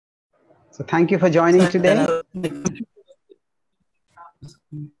So thank you for joining today.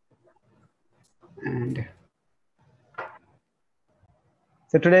 And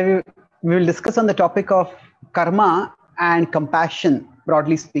so today we will discuss on the topic of karma and compassion,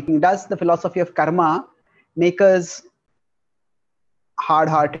 broadly speaking. Does the philosophy of karma make us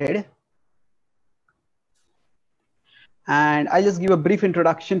hard-hearted? And I'll just give a brief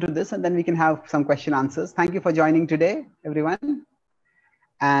introduction to this and then we can have some question answers. Thank you for joining today, everyone.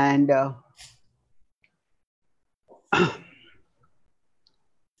 And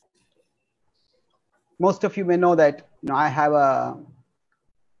most of you may know that I have a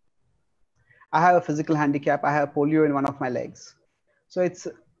physical handicap. I have polio in one of my legs. So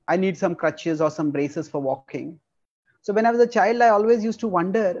I need some crutches or some braces for walking. So when I was a child, I always used to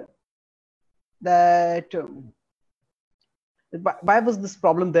wonder that why was this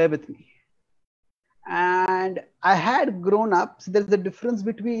problem there with me? And I had grown up. So there's a difference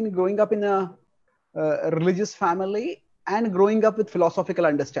between growing up in a religious family and growing up with philosophical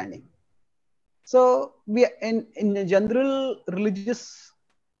understanding. So we in a general religious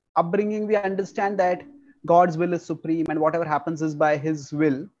upbringing, we understand that God's will is supreme and whatever happens is by his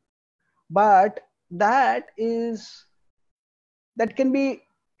will. But that can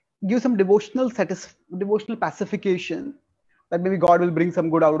give some devotional pacification, that maybe God will bring some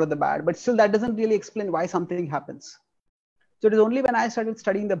good out of the bad, but still that doesn't really explain why something happens. So it is only when I started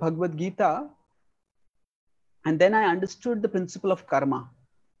studying the Bhagavad-Gītā and then I understood the principle of karma.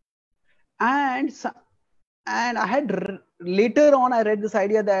 And I had later on I read this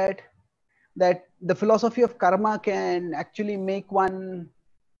idea that the philosophy of karma can actually make one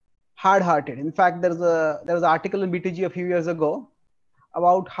hard-hearted. In fact, there was an article in BTG a few years ago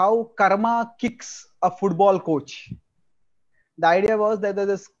about how karma kicks a football coach. The idea was that there's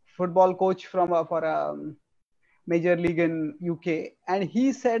this football coach for a major league in UK, and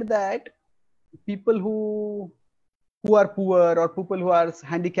he said that people who are poor or people who are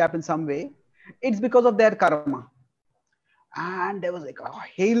handicapped in some way, it's because of their karma. And there was like a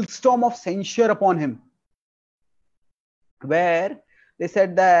hailstorm of censure upon him, where they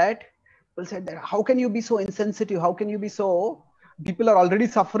said that how can you be so insensitive? How can you be so, people are already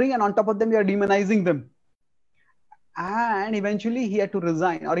suffering and on top of them you are demonizing them. And eventually he had to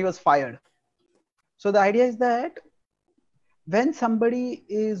resign or he was fired. So the idea is that when somebody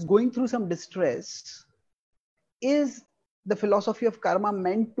is going through some distress, is the philosophy of karma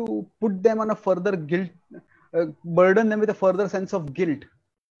meant to put them on a further guilt, burden them with a further sense of guilt?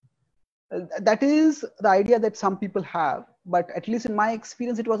 That is the idea that some people have, but at least in my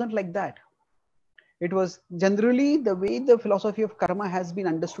experience, it wasn't like that. It was generally the way the philosophy of karma has been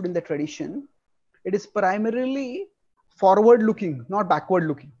understood in the tradition. It is primarily forward looking, not backward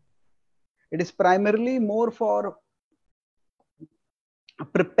looking. It is primarily more for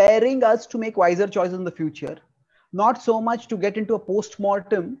preparing us to make wiser choices in the future, not so much to get into a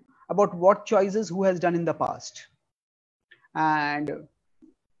post-mortem about what choices who has done in the past. And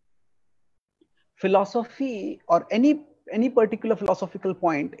philosophy or any particular philosophical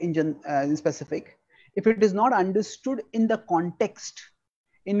point in specific, if it is not understood in the context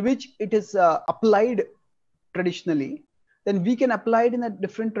in which it is applied traditionally, then we can apply it in a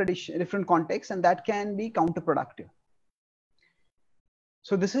different context, and that can be counterproductive.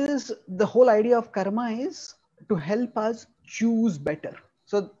 So this is the whole idea of karma, is to help us choose better.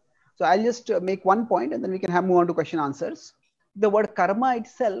 So I'll just make one point and then we can move on to question answers. The word karma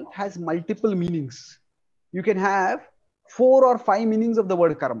itself has multiple meanings. You can have 4 or 5 meanings of the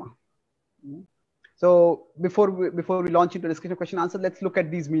word karma. So before we launch into discussion question answer, let's look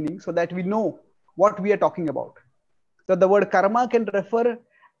at these meanings so that we know what we are talking about. So the word karma can refer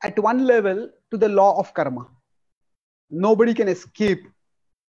at one level to the law of karma. Nobody can escape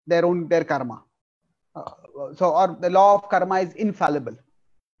their karma. Or the law of karma is infallible.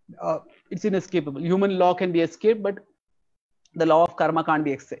 It's inescapable. Human law can be escaped, but the law of karma can't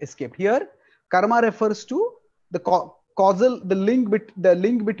be escaped. Here, karma refers to the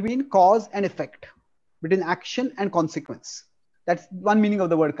link between cause and effect, between action and consequence. That's one meaning of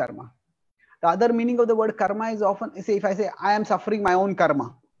the word karma. The other meaning of the word karma is often, if I say I am suffering my own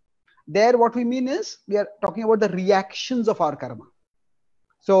karma, there what we mean is we are talking about the reactions of our karma.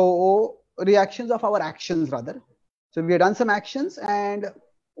 So reactions of our actions rather. So we have done some actions, and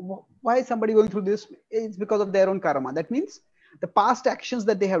why is somebody going through this? It's because of their own karma. That means the past actions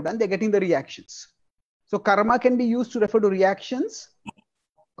that they have done, they're getting the reactions. So karma can be used to refer to reactions.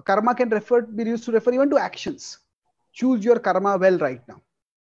 Karma can be used to refer even to actions. Choose your karma well right now.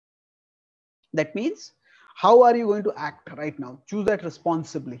 That means, how are you going to act right now? Choose that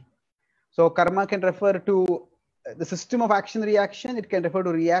responsibly. So karma can refer to the system of action reaction. It can refer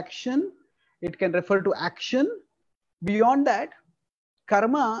to reaction. It can refer to action. Beyond that,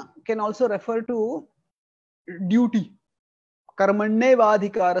 karma can also refer to duty.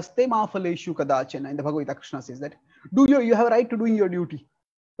 Karmannevadhikaraste ma phaleshu kadachana. In the Bhagavad-Gītā, Krishna says that you have a right to doing your duty,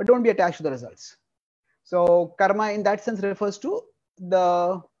 but don't be attached to the results. So karma in that sense refers to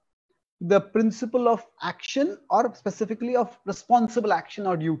the principle of action, or specifically of responsible action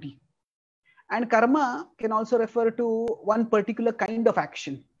or duty. And karma can also refer to one particular kind of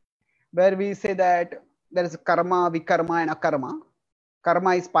action, where we say that there is karma, vikarma, and akarma.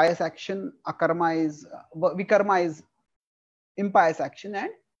 Karma is pious action, vikarma is impious action, and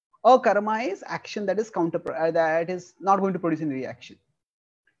akarma is action that is that is not going to produce any reaction.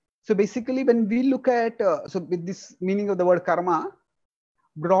 So basically, when we look at so with this meaning of the word karma,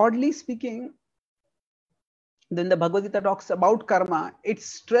 broadly speaking, then the Bhagavad-Gītā talks about karma. Its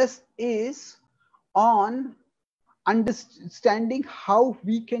stress is on understanding how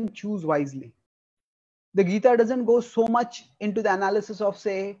we can choose wisely. The Gita doesn't go so much into the analysis of,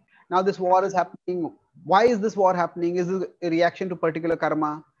 say, now this war is happening. Why is this war happening? Is it a reaction to particular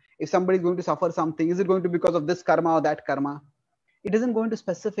karma? If somebody is going to suffer something, is it going to be because of this karma or that karma? It doesn't go into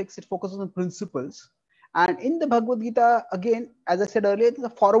specifics. It focuses on principles. And in the Bhagavad-Gītā, again, as I said earlier, it's a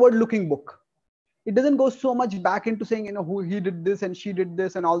forward-looking book. It doesn't go so much back into saying, who he did this and she did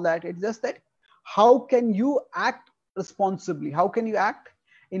this and all that. It's just that how can you act responsibly? How can you act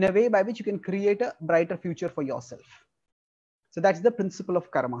in a way by which you can create a brighter future for yourself? So that's the principle of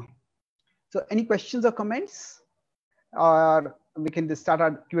karma. So any questions or comments? Or we can just start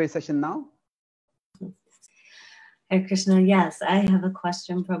our QA session now. Hare Krishna, yes, I have a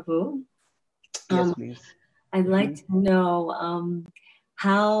question, Prabhu. Yes, please. I'd like to know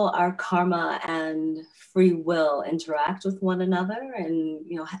how our karma and free will interact with one another, and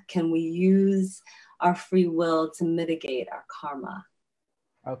can we use our free will to mitigate our karma?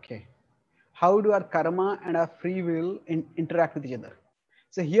 Okay. How do our karma and our free will interact with each other?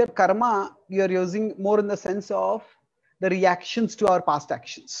 So here karma, we are using more in the sense of the reactions to our past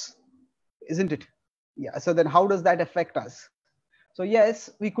actions, isn't it? Yeah. So then how does that affect us? So yes,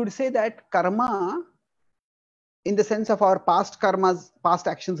 we could say that karma, in the sense of our past karmas, past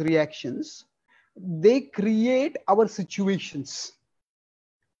actions, reactions, they create our situations.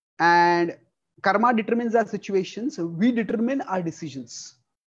 And karma determines our situations. We determine our decisions.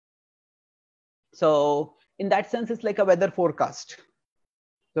 So in that sense, it's like a weather forecast.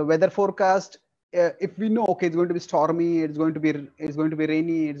 The weather forecast, if we know, okay, it's going to be stormy, it's going to be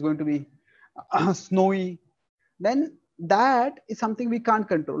rainy, it's going to be snowy, then that is something we can't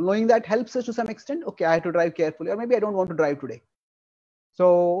control. Knowing that helps us to some extent. Okay, I have to drive carefully, or maybe I don't want to drive today.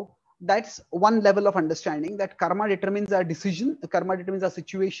 So that's one level of understanding, that karma determines our decision, karma determines our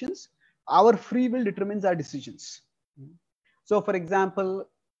situations, our free will determines our decisions. So for example,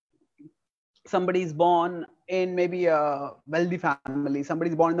 somebody is born in maybe a wealthy family,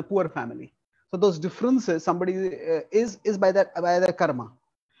 somebody is born in a poor family. So those differences, somebody is by their karma.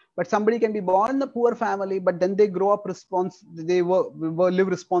 But somebody can be born in a poor family, but then they grow up they live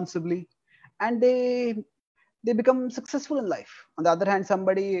responsibly, and they become successful in life. On the other hand,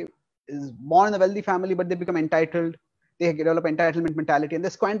 somebody is born in a wealthy family, but they become entitled. They develop entitlement mentality, and they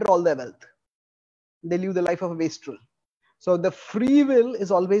squander all their wealth. They live the life of a wastrel. So the free will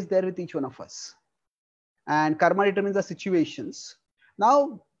is always there with each one of us, and karma determines the situations.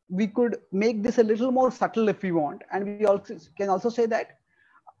 Now we could make this a little more subtle if we want, and we can also say that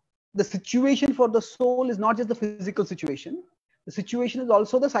the situation for the soul is not just the physical situation. The situation is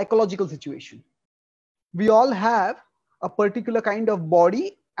also the psychological situation. We all have a particular kind of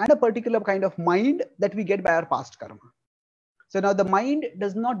body and a particular kind of mind that we get by our past karma. So now the mind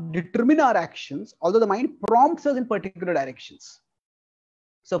does not determine our actions, although the mind prompts us in particular directions.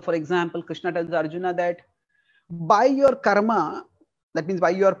 So for example, Krishna tells Arjuna that by your karma, that means by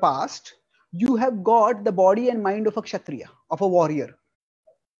your past, you have got the body and mind of a kshatriya, of a warrior.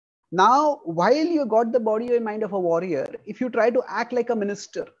 Now, while you got the body and mind of a warrior, if you try to act like a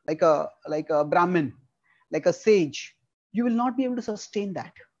minister, like a Brahmin, like a sage, you will not be able to sustain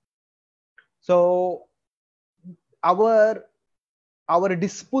that. So our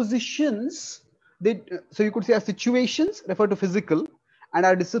dispositions, so you could say our situations refer to physical, and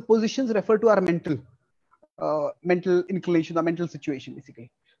our dispositions refer to our mental inclination, or mental situation,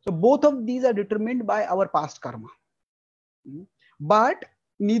 basically. So both of these are determined by our past karma. But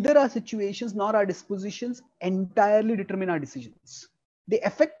neither our situations nor our dispositions entirely determine our decisions. They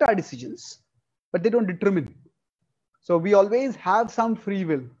affect our decisions, but they don't determine. So we always have some free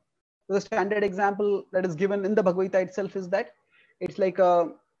will. So the standard example that is given in the Bhagavad-Gītā itself is that it's like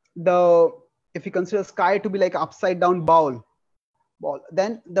if you consider sky to be like an upside down bowl, ball.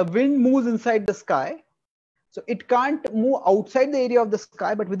 Then the wind moves inside the sky. So it can't move outside the area of the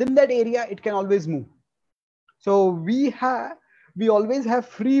sky, but within that area, it can always move. So we always have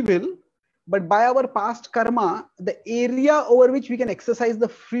free will, but by our past karma, the area over which we can exercise the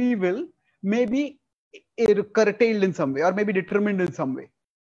free will may be curtailed in some way or maybe determined in some way.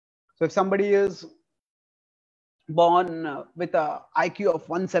 So if somebody is born with an IQ of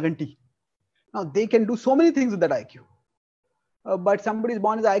 170, now they can do so many things with that IQ. But somebody is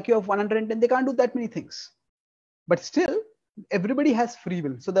born with an IQ of 110, they can't do that many things. But still, everybody has free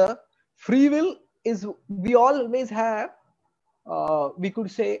will. So the free will is, we always have, we could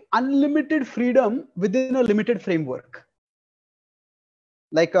say, unlimited freedom within a limited framework.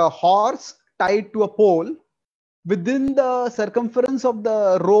 Like a horse tied to a pole, within the circumference of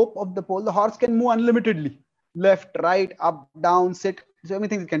the rope of the pole, the horse can move unlimitedly. Left, right, up, down, sit. So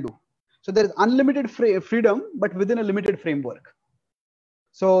everything it can do. So there is unlimited freedom, but within a limited framework.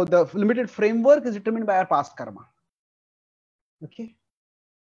 So the limited framework is determined by our past karma. Okay.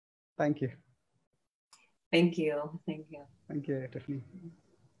 Thank you. Thank you. Thank you. Thank you, Tiffany.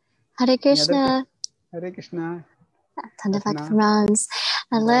 Hare Krishna. Hare Krishna. Dhanyavad Frans.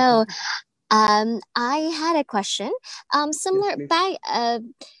 Hello. I had a question. Similar Yes,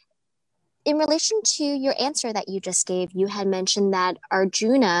 in relation to your answer that you just gave, you had mentioned that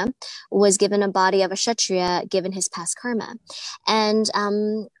Arjuna was given a body of a Kshatriya given his past karma. And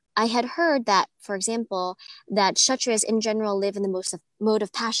I had heard that, for example, that Kshatriyas in general live in the mode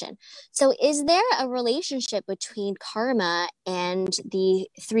of passion. So is there a relationship between karma and the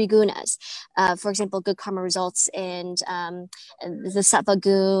three gunas? For example, good karma results in the sattva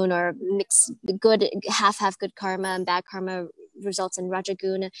gun, or mixed good, half good karma, and bad karma results in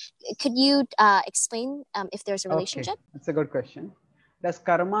rajaguna. Could you explain if there's a relationship? Okay. That's a good question. Does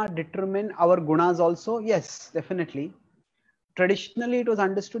karma determine our gunas also? Yes, definitely. Traditionally, it was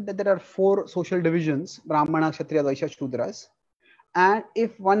understood that there are 4 social divisions: Brahmana, Kshatriya, Vaishya, Shudras. And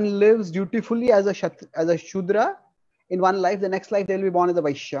if one lives dutifully as a Shudra in one life, the next life they will be born as a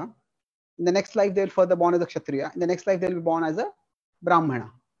Vaishya. In the next life, they will further born as a Kshatriya. In the next life, they will be born as a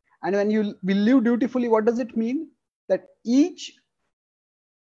Brahmana. And when you will live dutifully, what does it mean? That each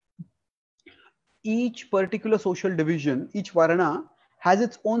particular social division, each Varna, has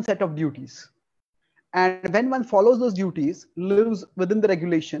its own set of duties. And when one follows those duties, lives within the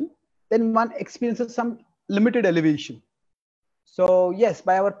regulation, then one experiences some limited elevation. So yes,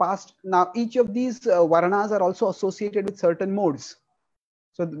 by our past, now each of these Varnas are also associated with certain modes.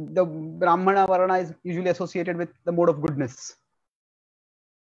 So the Brahmana Varna is usually associated with the mode of goodness.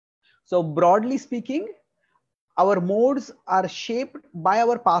 So broadly speaking, our modes are shaped by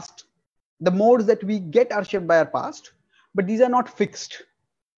our past. The modes that we get are shaped by our past, but these are not fixed.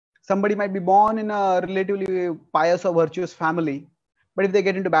 Somebody might be born in a relatively pious or virtuous family, but if they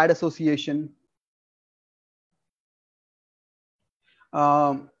get into bad association,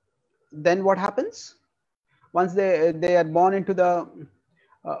 then what happens? Once they are born into the,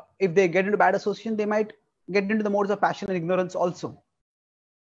 if they get into bad association, they might get into the modes of passion and ignorance also.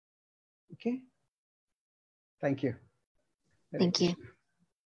 Okay. Thank you. Thank you.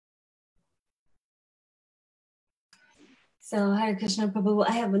 So, Hare Krishna Prabhu,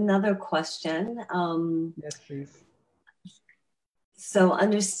 I have another question. Yes, please. So,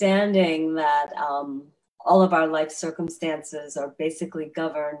 understanding that all of our life circumstances are basically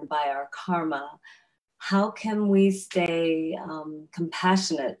governed by our karma, how can we stay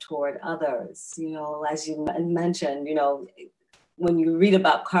compassionate toward others? You know, as you mentioned, you know, when you read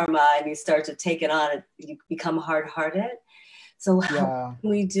about karma and you start to take it on, you become hard-hearted. So how can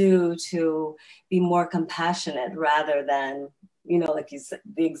we do to be more compassionate rather than, you know, like you said,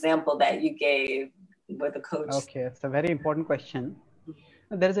 the example that you gave with the coach? Okay, it's a very important question.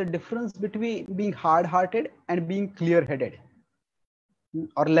 There is a difference between being hard-hearted and being clear-headed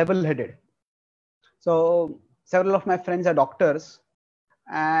or level-headed. So several of my friends are doctors,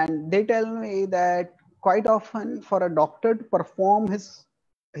 and they tell me that quite often for a doctor to perform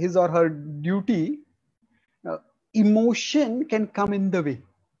his or her duty, emotion can come in the way.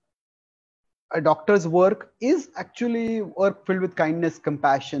 A doctor's work is actually work filled with kindness,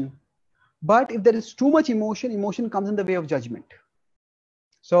 compassion. But if there is too much emotion, emotion comes in the way of judgment.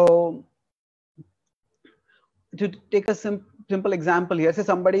 So to take a simple example here, say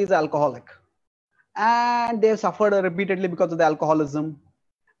somebody is alcoholic and they have suffered repeatedly because of the alcoholism.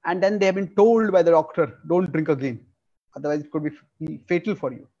 And then they have been told by the doctor, don't drink again. Otherwise it could be fatal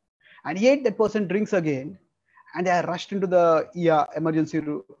for you. And yet that person drinks again, and they are rushed into the emergency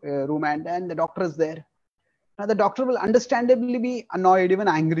room, and then the doctor is there. Now the doctor will understandably be annoyed, even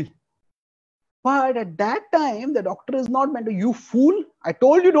angry. But at that time, the doctor is not meant to, you fool, I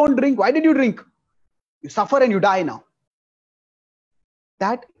told you don't drink. Why did you drink? You suffer and you die now.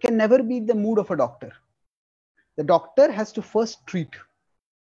 That can never be the mood of a doctor. The doctor has to first treat.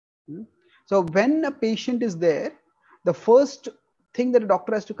 So when a patient is there, the first thing that a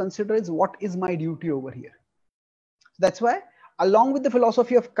doctor has to consider is, what is my duty over here? That's why, along with the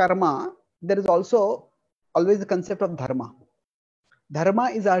philosophy of karma, there is also always the concept of dharma. Dharma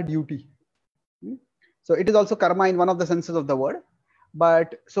is our duty. So it is also karma in one of the senses of the word.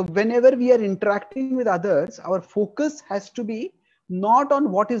 But so whenever we are interacting with others, our focus has to be not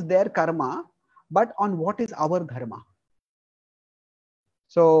on what is their karma, but on what is our dharma.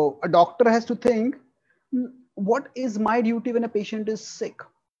 So a doctor has to think, what is my duty when a patient is sick?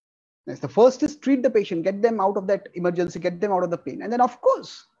 Yes, the first is treat the patient, get them out of that emergency, get them out of the pain. And then of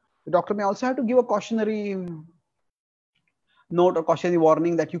course, the doctor may also have to give a cautionary note or cautionary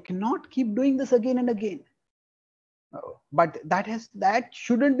warning that you cannot keep doing this again and again. But that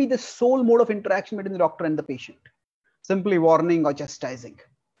shouldn't be the sole mode of interaction between the doctor and the patient. Simply warning or chastising.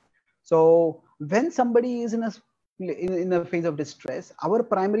 So when somebody is in a phase of distress, our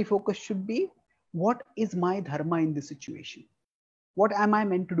primary focus should be, what is my dharma in this situation? What am I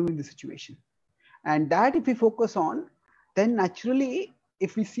meant to do in this situation? And that if we focus on, then naturally,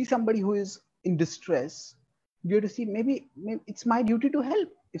 if we see somebody who is in distress, we have to see, maybe it's my duty to help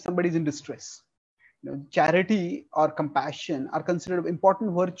if somebody is in distress. Charity or compassion are considered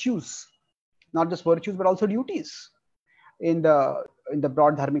important virtues, not just virtues, but also duties in the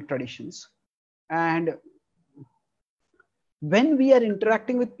broad dharmic traditions. And when we are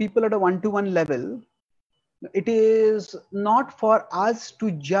interacting with people at a one-to-one level, it is not for us to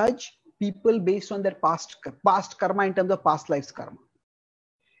judge people based on their past karma in terms of past lives karma.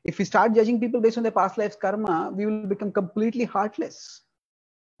 If we start judging people based on their past lives karma, we will become completely heartless.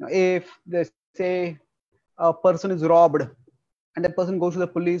 If they say a person is robbed and the person goes to the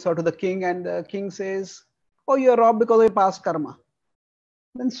police or to the king, and the king says, oh, you're robbed because of your past karma,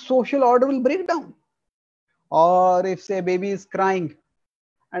 then social order will break down. Or if, say, a baby is crying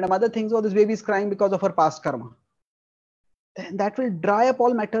and a mother thinks, oh, this baby is crying because of her past karma, then that will dry up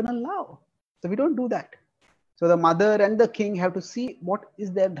all maternal love. So we don't do that. So the mother and the king have to see what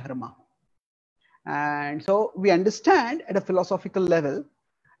is their dharma. And so we understand at a philosophical level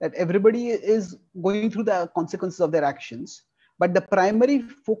that everybody is going through the consequences of their actions. But the primary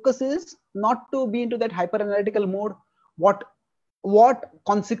focus is not to be into that hyper-analytical mode. What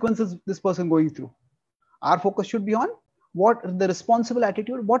consequences this person going through? Our focus should be on what the responsible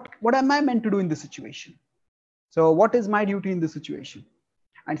attitude, what am I meant to do in this situation? So what is my duty in this situation?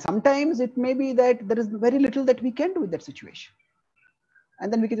 And sometimes it may be that there is very little that we can do with that situation.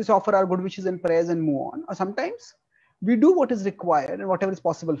 And then we can just offer our good wishes and prayers and move on. Or sometimes we do what is required and whatever is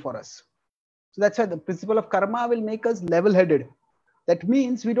possible for us. So that's why the principle of karma will make us level-headed. That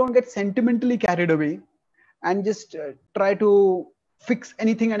means we don't get sentimentally carried away and just try to fix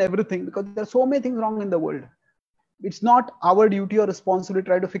anything and everything, because there are so many things wrong in the world. It's not our duty or responsibility to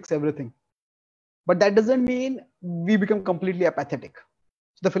try to fix everything. But that doesn't mean we become completely apathetic.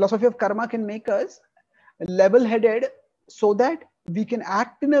 So the philosophy of karma can make us level-headed so that we can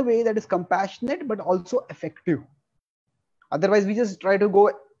act in a way that is compassionate but also effective. Otherwise, we just try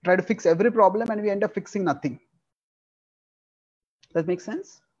to fix every problem and we end up fixing nothing. Does that make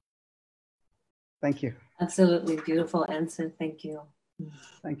sense? Thank you. Absolutely beautiful answer. Thank you.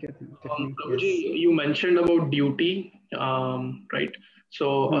 Thank you. Prabhuji, you mentioned about duty, right?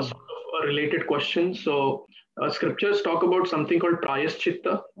 So a sort of a related question. So scriptures talk about something called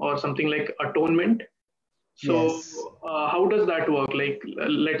prayaschitta or something like atonement. So yes. How does that work? Like,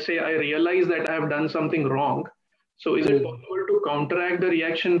 let's say I realize that I have done something wrong. So is it possible to counteract the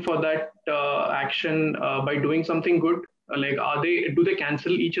reaction for that action by doing something good? Like, do they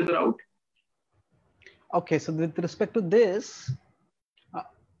cancel each other out? Okay, so with respect to this,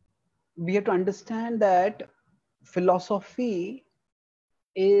 we have to understand that philosophy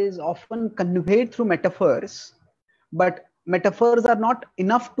is often conveyed through metaphors, but metaphors are not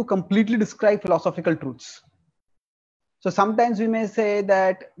enough to completely describe philosophical truths. So sometimes we may say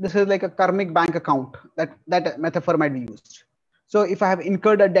that this is like a karmic bank account, that metaphor might be used. So if I have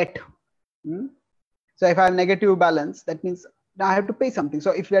incurred a debt, so if I have negative balance, that means I have to pay something.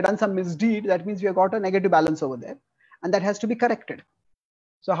 So if we have done some misdeed, that means we have got a negative balance over there, and that has to be corrected.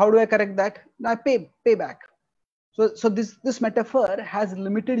 So how do I correct that? I pay back. So this metaphor has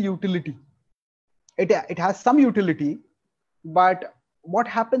limited utility. It has some utility, but what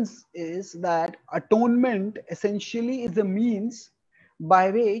happens is that atonement essentially is the means by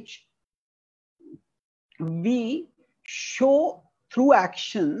which we show through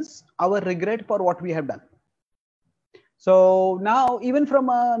actions our regret for what we have done. So now, even from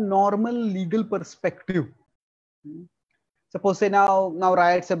a normal legal perspective, suppose say now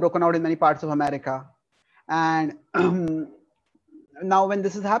riots have broken out in many parts of America, and now when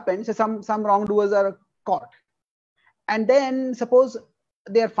this has happened, so some wrongdoers are caught, and then suppose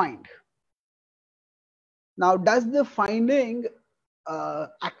they are fined. Now, does the finding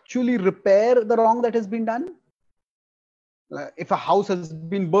actually repair the wrong that has been done? If a house has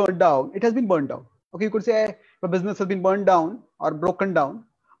been burned down, it has been burned down. Okay, you could say if a business has been burned down or broken down.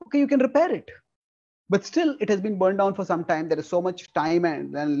 Okay, you can repair it, but still it has been burned down for some time. There is so much time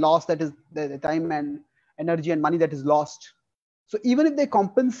and loss, that is the time and energy and money that is lost. So even if they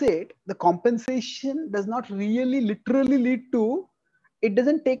compensate, the compensation does not really literally lead to, it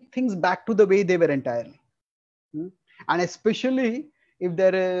doesn't take things back to the way they were entirely. And especially if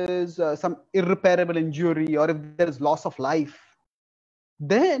there is some irreparable injury, or if there is loss of life,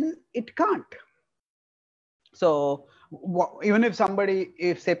 then it can't. So even if somebody,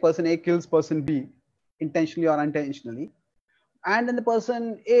 if say person A kills person B intentionally or unintentionally, and then the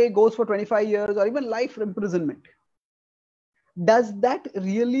person A goes for 25 years or even life imprisonment, does that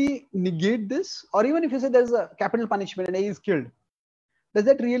really negate this? Or even if you say there's a capital punishment and A is killed, does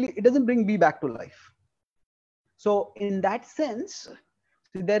that really, it doesn't bring B back to life. So in that sense,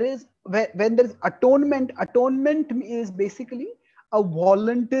 there is, when there is atonement is basically a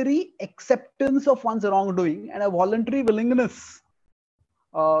voluntary acceptance of one's wrongdoing and a voluntary willingness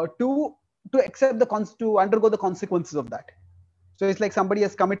to accept to undergo the consequences of that. So it's like somebody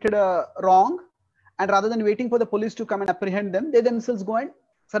has committed a wrong, and rather than waiting for the police to come and apprehend them, they themselves go and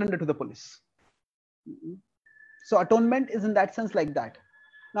surrender to the police. So atonement is in that sense like that.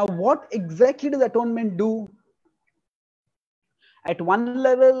 Now, what exactly does atonement do? At one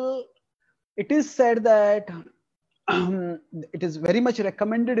level, it is said that it is very much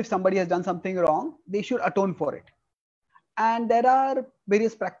recommended, if somebody has done something wrong, they should atone for it. And there are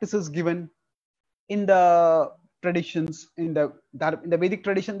various practices given in the traditions. In the Vedic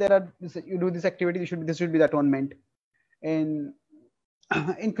tradition, there are, you do this activity, this should be the atonement. In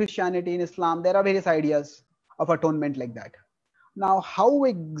Christianity, in Islam, there are various ideas of atonement like that. Now, how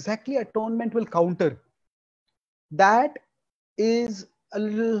exactly atonement will counter, that is a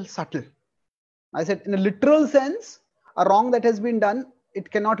little subtle. I said, in a literal sense, a wrong that has been done,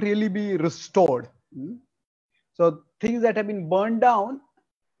 it cannot really be restored. So things that have been burned down,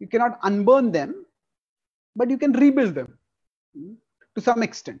 you cannot unburn them, but you can rebuild them to some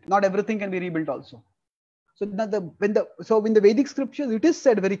extent. Not everything can be rebuilt also. So now in the Vedic scriptures, it is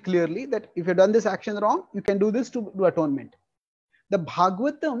said very clearly that if you've done this action wrong, you can do this to do atonement. The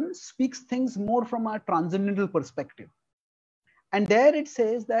Bhagavatam speaks things more from a transcendental perspective. And there it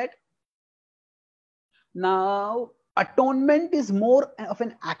says that now atonement is more of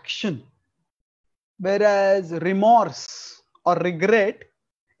an action, whereas remorse or regret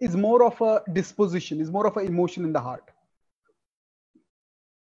is more of a disposition, is more of an emotion in the heart.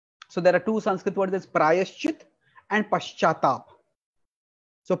 So there are two Sanskrit words, there's prayaschit and paschatap.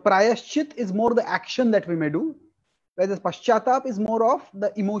 So prayaschit is more the action that we may do, whereas paschatap is more of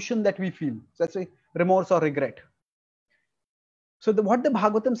the emotion that we feel. So that's why remorse or regret. So what the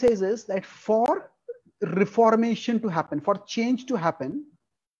Bhagavatam says is that for reformation to happen, for change to happen,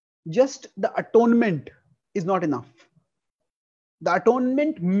 just the atonement is not enough. The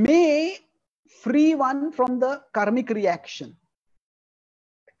atonement may free one from the karmic reaction.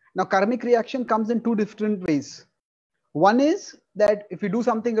 Now, karmic reaction comes in two different ways. One is that if we do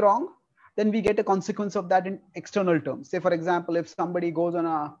something wrong, then we get a consequence of that in external terms. Say, for example, if somebody goes on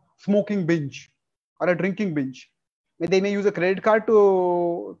a smoking binge or a drinking binge, they may use a credit card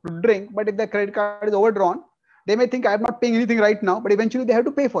to drink, but if the credit card is overdrawn, they may think, I'm not paying anything right now, but eventually they have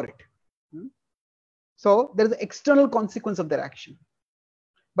to pay for it. So there is an external consequence of their action.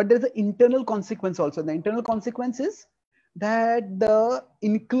 But there is an internal consequence also. The internal consequence is that the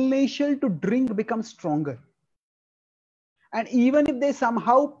inclination to drink becomes stronger. And even if they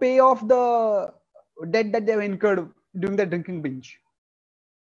somehow pay off the debt that they have incurred during the drinking binge,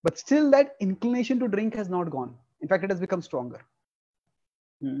 but still that inclination to drink has not gone. In fact, it has become stronger.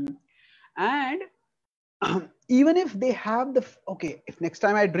 And even if they have okay, if next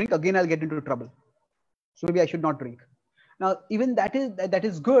time I drink, again I'll get into trouble, so maybe I should not drink. Now, even that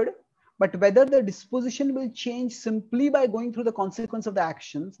is good, but whether the disposition will change simply by going through the consequence of the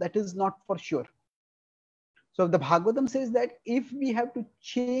actions, that is not for sure. So the Bhagavatam says that if we have to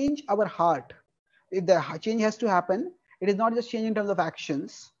change our heart, if the change has to happen, it is not just change in terms of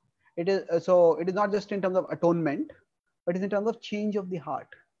actions. It is not just in terms of atonement, but it's in terms of change of the heart,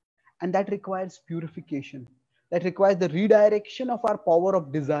 and that requires purification. that requires the redirection of our power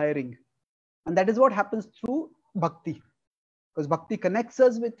of desiring. And that is what happens through bhakti. Because bhakti connects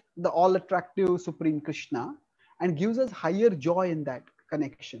us with the all-attractive Supreme Krishna and gives us higher joy in that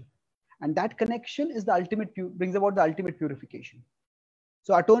connection. And that connection is the ultimate, brings about the ultimate purification.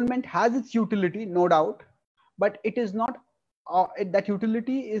 So atonement has its utility, no doubt, but it is not, that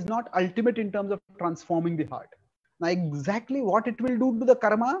utility is not ultimate in terms of transforming the heart. Now, exactly what it will do to the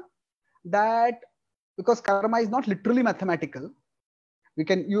karma, that because karma is not literally mathematical,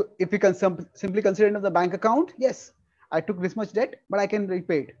 if we can simply consider it as a bank account, yes, I took this much debt, but I can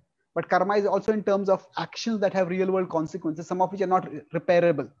repay it. But karma is also in terms of actions that have real world consequences, some of which are not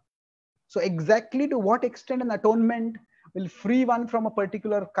repairable. So exactly to what extent an atonement will free one from a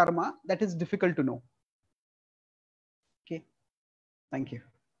particular karma, that is difficult to know. Okay. Thank you.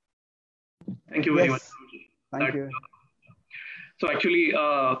 Thank you very much. Thank you. So actually,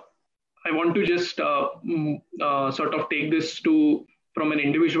 I want to just sort of take this from an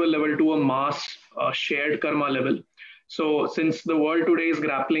individual level to a mass shared karma level. So since the world today is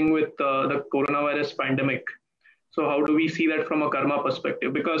grappling with the coronavirus pandemic, so how do we see that from a karma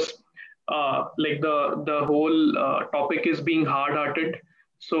perspective? Because like the whole topic is being hard-hearted.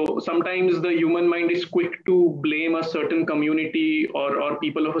 So sometimes the human mind is quick to blame a certain community or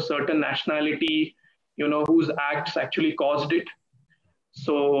people of a certain nationality, whose acts actually caused it.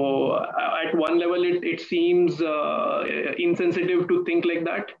 So at one level, it seems insensitive to think like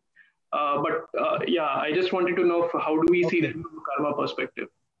that. But yeah, I just wanted to know how do we see that from a karma perspective?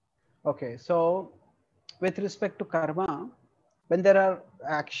 Okay, so with respect to karma, when there are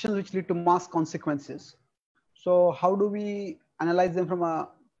actions which lead to mass consequences, so how do we analyze them from a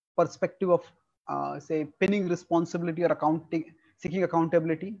perspective of, say, pinning responsibility or seeking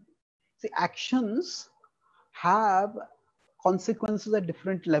accountability? See, actions have consequences at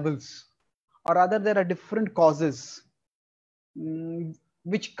different levels, or rather there are different causes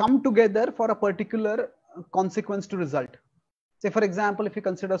which come together for a particular consequence to result. Say, for example, if you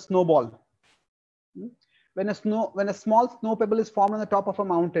consider snowball, when a small snow pebble is formed on the top of a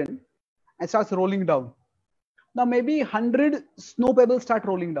mountain and starts rolling down, now maybe 100 snow pebbles start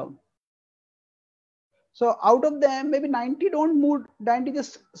rolling down. So out of them, maybe 90 don't move, 90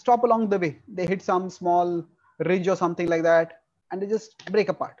 just stop along the way. They hit some small ridge or something like that, and they just break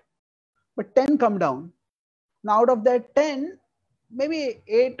apart. But 10 come down. Now out of that 10, maybe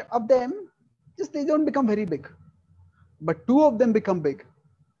 8 of them, they don't become very big. But 2 of them become big.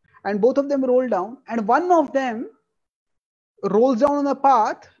 And both of them roll down. And one of them rolls down on a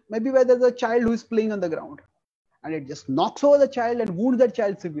path, maybe where there's a child who is playing on the ground. And it just knocks over the child and wounds that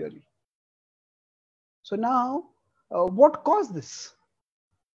child severely. So now, what caused this?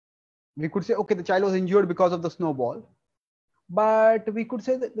 We could say, okay, the child was injured because of the snowball. But we could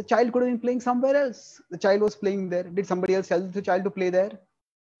say that the child could have been playing somewhere else. The child was playing there. Did somebody else tell the child to play there?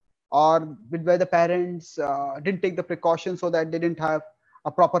 Or where the parents didn't take the precautions so that they didn't have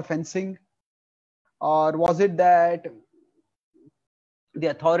a proper fencing? Or was it that the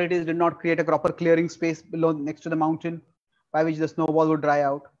authorities did not create a proper clearing space below next to the mountain by which the snowball would dry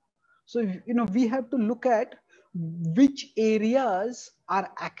out? So, we have to look at which areas are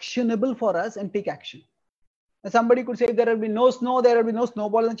actionable for us and take action. And somebody could say if there had been no snow, there had been no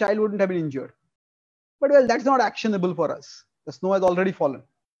snowball and the child wouldn't have been injured. But well, that's not actionable for us. The snow has already fallen.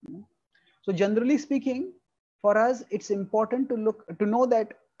 So generally speaking, for us, it's important to know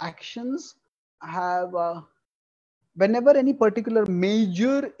that actions have, whenever any particular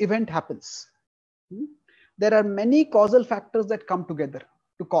major event happens, there are many causal factors that come together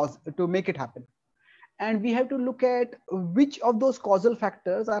to make it happen. And we have to look at which of those causal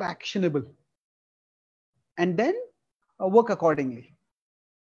factors are actionable and then work accordingly.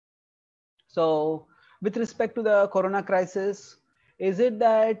 So with respect to the corona crisis, is it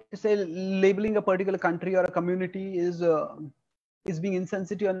that, say, labeling a particular country or a community is being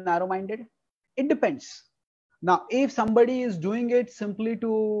insensitive or narrow-minded? It depends. Now, if somebody is doing it simply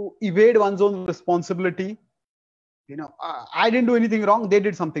to evade one's own responsibility, I didn't do anything wrong, they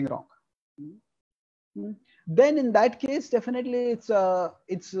did something wrong. Then in that case, definitely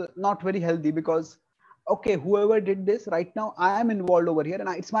it's not very healthy, because okay, whoever did this right now, I am involved over here, and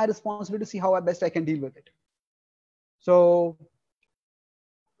it's my responsibility to see how best I can deal with it. So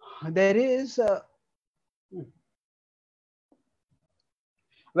there is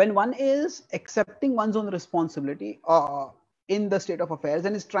when one is accepting one's own responsibility in the state of affairs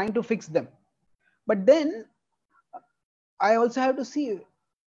and is trying to fix them, but then I also have to see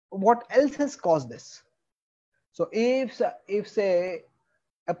what else has caused this. So if say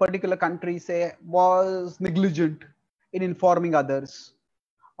a particular country, say, was negligent in informing others,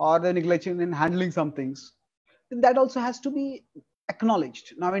 or they're negligent in handling some things, then that also has to be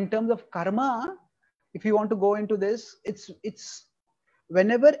acknowledged. Now, in terms of karma, if you want to go into this, it's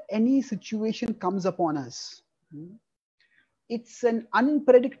whenever any situation comes upon us, it's an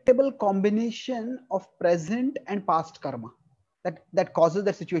unpredictable combination of present and past karma that causes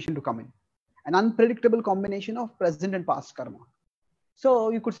that situation to come in. An unpredictable combination of present and past karma.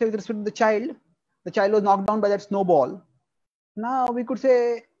 So you could say with respect to the child was knocked down by that snowball. Now we could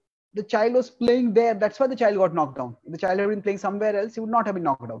say the child was playing there. That's why the child got knocked down. If the child had been playing somewhere else, he would not have been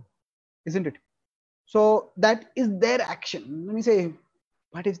knocked down, isn't it? So that is their action. Let me say,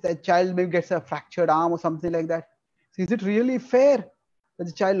 what if the child maybe gets a fractured arm or something like that? So is it really fair that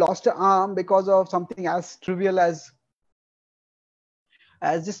the child lost an arm because of something as trivial as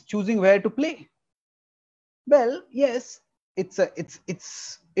just choosing where to play? Well, yes, it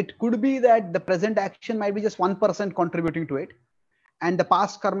could be that the present action might be just 1% contributing to it, and the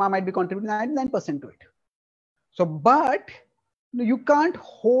past karma might be contributing 99% to it. So, but you can't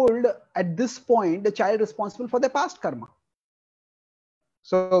hold at this point the child responsible for their past karma.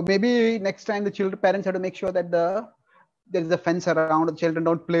 So maybe next time the parents have to make sure that there is a fence around, the children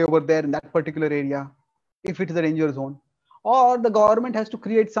don't play over there in that particular area if it is a danger zone. Or the government has to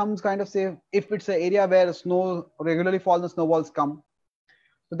create some kind of, say, if it's an area where snow regularly falls and snowballs come,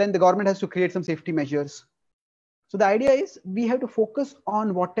 so then the government has to create some safety measures. So the idea is we have to focus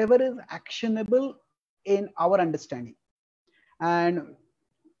on whatever is actionable in our understanding. And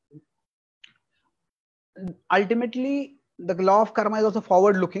ultimately, the law of karma is also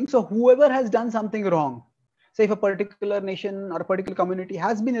forward looking. So whoever has done something wrong, say if a particular nation or a particular community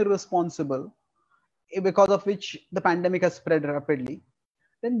has been irresponsible, because of which the pandemic has spread rapidly,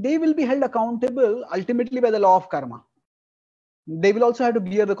 then they will be held accountable ultimately by the law of karma. They will also have to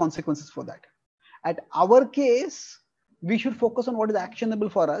bear the consequences for that. At our case, we should focus on what is actionable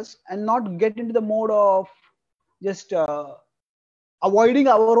for us and not get into the mode of just avoiding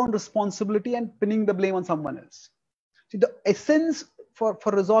our own responsibility and pinning the blame on someone else. See, the essence for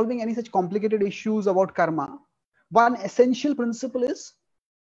resolving any such complicated issues about karma, one essential principle is,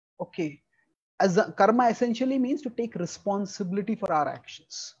 okay, as karma essentially means to take responsibility for our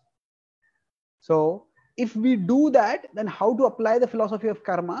actions. So if we do that, then how to apply the philosophy of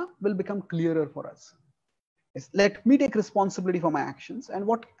karma will become clearer for us. Yes, let me take responsibility for my actions. And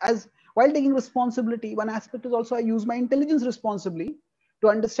while taking responsibility, one aspect is also I use my intelligence responsibly to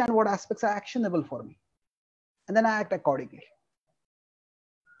understand what aspects are actionable for me. And then I act accordingly.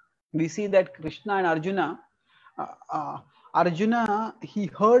 We see that Krishna and Arjuna, he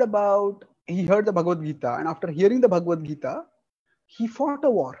heard the Bhagavad-Gītā, and after hearing the Bhagavad-Gītā, he fought a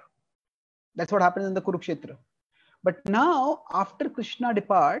war. That's what happens in the Kurukshetra. But now, after Krishna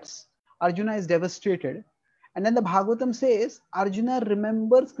departs, Arjuna is devastated. And then the Bhagavatam says, Arjuna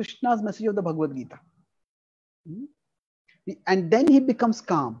remembers Krishna's message of the Bhagavad-Gītā. And then he becomes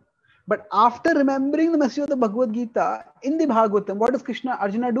calm. But after remembering the message of the Bhagavad-Gītā, in the Bhagavatam, what does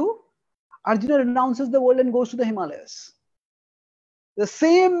Arjuna do? Arjuna renounces the world and goes to the Himalayas. The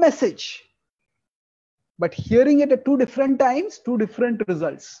same message, but hearing it at two different times, two different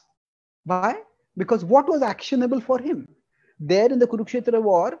results. Why? Because what was actionable for him? There in the Kurukshetra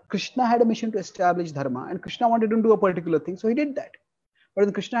war, Krishna had a mission to establish dharma, and Krishna wanted to do a particular thing, so he did that. But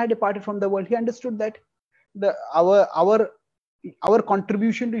when Krishna had departed from the world, he understood that our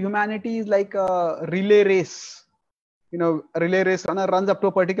contribution to humanity is like a relay race. A relay race runner runs up to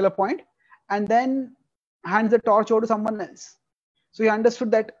a particular point and then hands the torch over to someone else. So he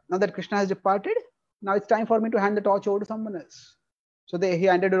understood that now that Krishna has departed, now it's time for me to hand the torch over to someone else. So they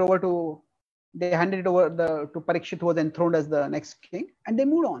handed it over to Parikshit, who was enthroned as the next king, and they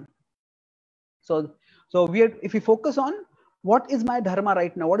moved on. So if we focus on what is my dharma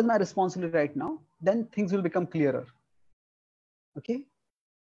right now, what is my responsibility right now, then things will become clearer. Okay,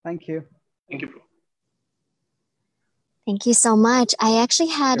 thank you. Thank you. Thank you so much. I actually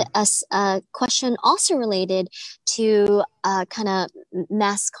had a question also related to kind of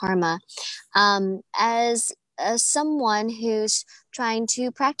mass karma. As someone who's trying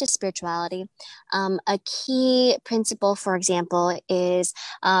to practice spirituality, a key principle, for example, is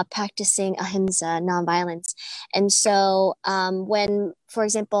practicing ahimsa, nonviolence. And so when, for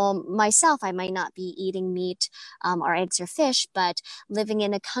example, myself, I might not be eating meat or eggs or fish, but living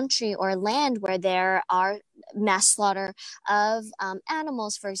in a country or land where there are mass slaughter of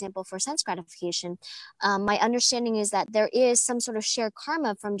animals, for example, for sense gratification, my understanding is that there is some sort of shared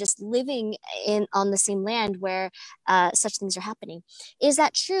karma from just living on the same land where such things are happening. Is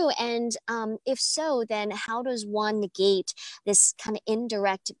that true? And if so, then how does one negate this kind of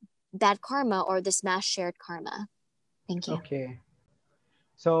indirect bad karma or this mass shared karma? Thank you. Okay.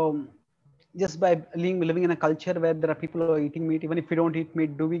 So just by living in a culture where there are people who are eating meat, even if we don't eat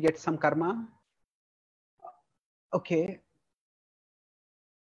meat, do we get some karma? Okay.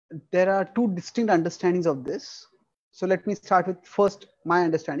 There are two distinct understandings of this. So let me start with first my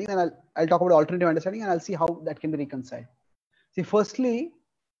understanding, and I'll talk about alternative understanding, and I'll see how that can be reconciled. See, firstly,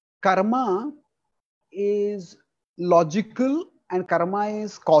 karma is logical and karma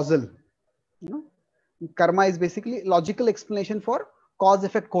is causal. You know, karma is basically logical explanation for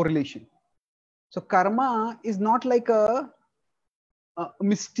cause-effect correlation. So karma is not like a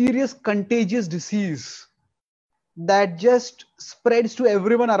mysterious contagious disease that just spreads to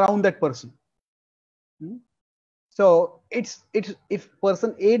everyone around that person. So it's if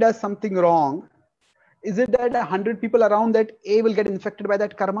person A does something wrong, is it that 100 people around that A will get infected by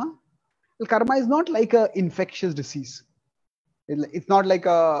that karma? Well, karma is not like a infectious disease. It's not like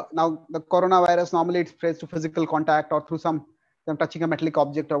now the coronavirus normally it spreads to physical contact or through some touching a metallic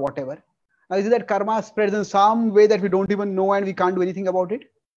object or whatever. Now is it that karma spreads in some way that we don't even know and we can't do anything about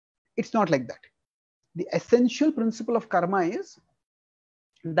it? It's not like that. The essential principle of karma is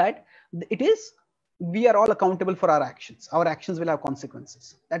that we are all accountable for our actions. Our actions will have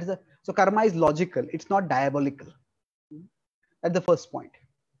consequences. So karma is logical. It's not diabolical. That's the first point.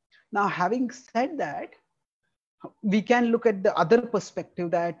 Now, having said that, we can look at the other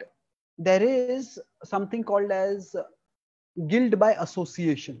perspective that there is something called as guilt by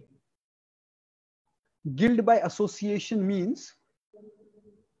association. Guilt by association means,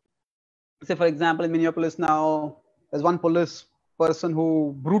 say for example, in Minneapolis now, there's one police person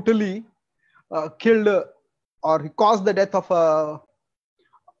who brutally killed or he caused the death of a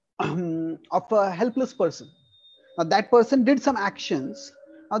helpless person. Now that person did some actions.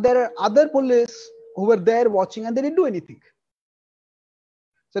 Now there are other police who were there watching and they didn't do anything.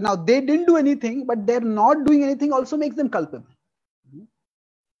 So now they didn't do anything, but they're not doing anything also makes them culpable.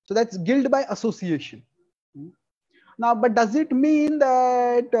 So that's guilt by association. Now, but does it mean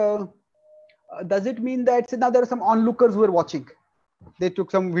that say now there are some onlookers who are watching? They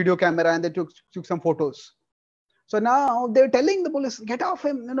took some video camera and they took some photos. So now they're telling the police, get off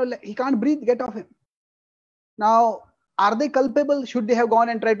him, he can't breathe, get off him. Now, are they culpable? Should they have gone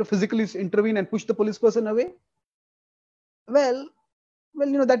and tried to physically intervene and push the police person away? Well,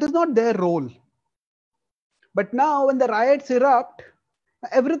 that is not their role. But now when the riots erupt,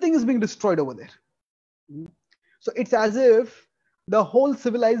 everything is being destroyed over there. So it's as if the whole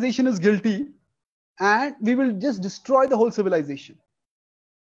civilization is guilty and we will just destroy the whole civilization.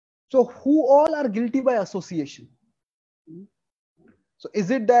 So who all are guilty by association? So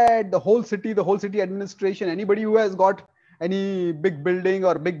is it that the whole city administration, anybody who has got any big building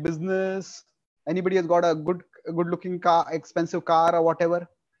or big business, anybody has got a good looking car, expensive car or whatever,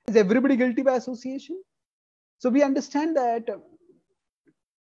 is everybody guilty by association? So we understand that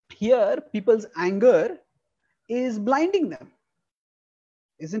here people's anger is blinding them,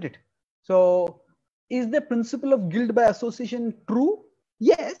 isn't it? So is the principle of guilt by association true?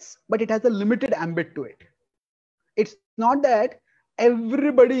 Yes, but it has a limited ambit to it. It's not that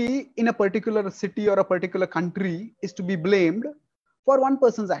everybody in a particular city or a particular country is to be blamed for one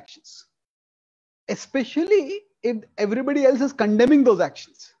person's actions, especially if everybody else is condemning those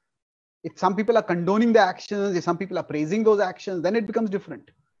actions. If some people are condoning the actions, if some people are praising those actions, then it becomes different.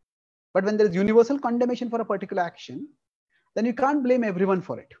 But when there is universal condemnation for a particular action, then you can't blame everyone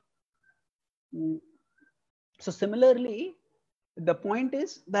for it. So similarly, the point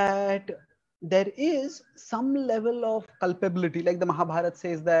is that there is some level of culpability, like the Mahabharata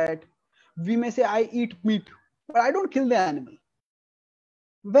says that we may say, I eat meat, but I don't kill the animal.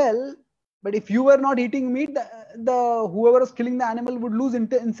 Well, but if you were not eating meat, the whoever was killing the animal would lose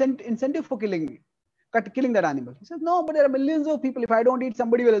incentive for killing that animal. He says, no, but there are millions of people. If I don't eat,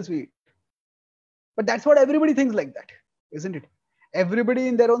 somebody else will eat. But that's what everybody thinks like that, isn't it? Everybody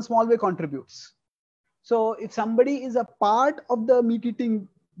in their own small way contributes. So if somebody is a part of the meat eating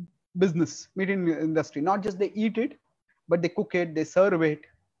business, meat eating industry, not just they eat it, but they cook it, they serve it,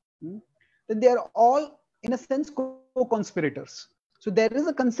 then they are all in a sense co-conspirators. So there is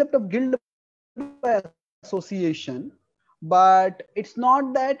a concept of guilt by association, but it's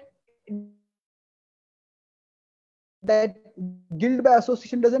not that guilt by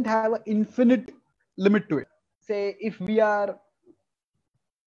association doesn't have an infinite limit to it. Say if we are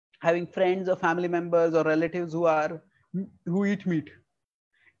having friends or family members or relatives who eat meat,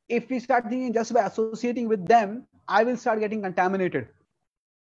 if we start thinking just by associating with them, I will start getting contaminated,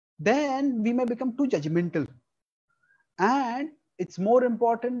 then we may become too judgmental. And it's more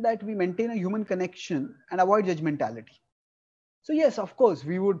important that we maintain a human connection and avoid judgmentality. So yes, of course,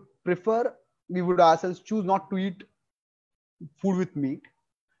 we would ourselves choose not to eat food with meat.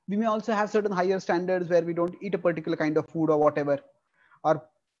 We may also have certain higher standards where we don't eat a particular kind of food or whatever, or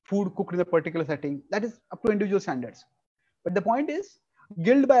food cooked in a particular setting. That is up to individual standards. But the point is,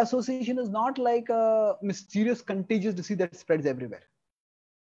 guilt by association is not like a mysterious contagious disease that spreads everywhere.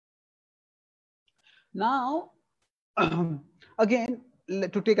 Now, again,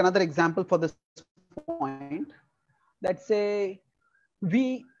 to take another example for this point, let's say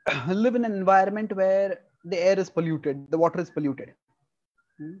we live in an environment where the air is polluted, the water is polluted,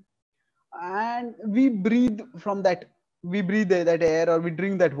 and we breathe from that, we breathe that air or we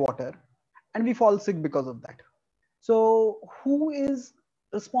drink that water, and we fall sick because of that. So who is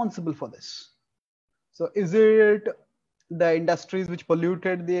responsible for this? So is it the industries which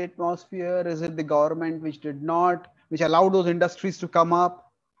polluted the atmosphere? Is it the government which did not, which allowed those industries to come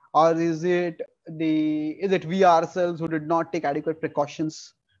up? Or is it we ourselves who did not take adequate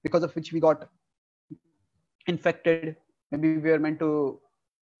precautions, because of which we got infected? Maybe we are meant to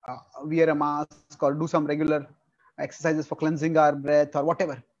wear a mask or do some regular exercises for cleansing our breath or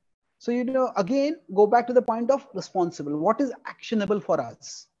whatever. So, again, go back to the point of responsible. What is actionable for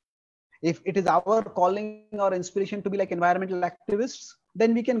us? If it is our calling or inspiration to be like environmental activists,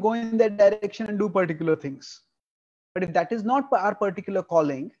 then we can go in that direction and do particular things. But if that is not our particular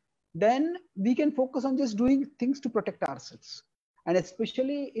calling, then we can focus on just doing things to protect ourselves. And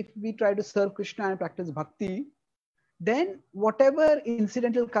especially if we try to serve Krishna and practice bhakti, then whatever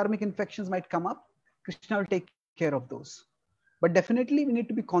incidental karmic infections might come up, Krishna will take care of those. But definitely we need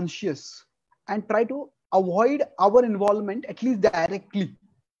to be conscious and try to avoid our involvement, at least directly,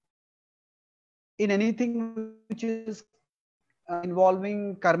 in anything which is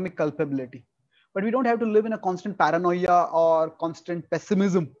involving karmic culpability. But we don't have to live in a constant paranoia or constant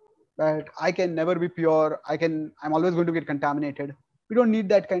pessimism that I can never be pure, I'm always going to get contaminated. We don't need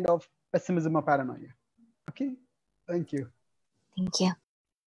that kind of pessimism or paranoia. Okay, thank you. Thank you.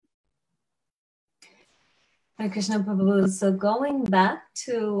 Hare Krishna Prabhu. So going back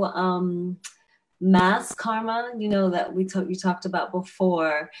to mass karma, that you talked about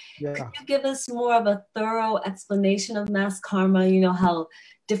before. Yeah. Could you give us more of a thorough explanation of mass karma? How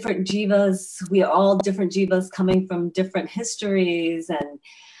different jivas, we are all different jivas coming from different histories, and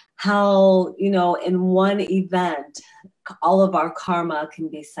how, in one event, all of our karma can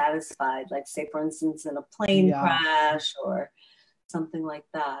be satisfied. Like, say, for instance, in a plane crash or something like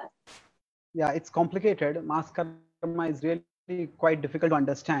that. Yeah, it's complicated. Mass karma is really quite difficult to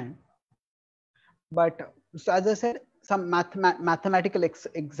understand. But so as I said, some mathematical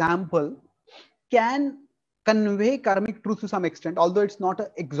example can convey karmic truth to some extent, although it's not an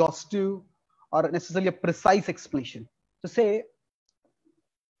exhaustive or necessarily a precise explanation. So say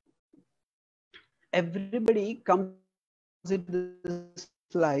everybody comes into this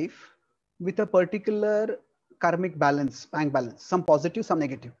life with a particular karmic balance, bank balance, some positive, some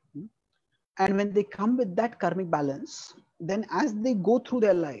negative. And when they come with that karmic balance, then as they go through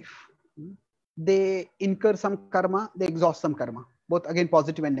their life, they incur some karma, they exhaust some karma, both again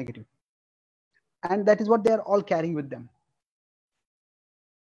positive and negative. And that is what they are all carrying with them.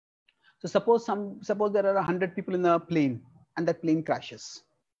 So suppose there are 100 people in a plane and that plane crashes.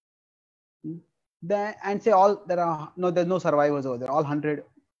 And say there's no survivors over there. All 100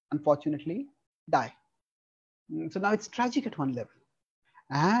 unfortunately die. So now it's tragic at one level.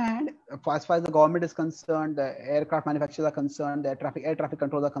 And as far as the government is concerned, the aircraft manufacturers are concerned, the air traffic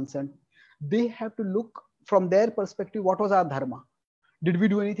controls are concerned, they have to look from their perspective, what was our dharma? Did we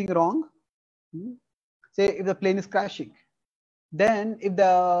do anything wrong? Say if the plane is crashing, then if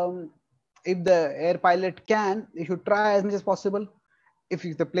the air pilot they should try as much as possible. If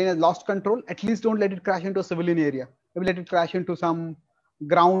the plane has lost control, at least don't let it crash into a civilian area. Maybe let it crash into some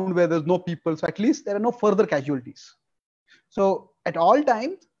ground where there's no people. So at least there are no further casualties. So at all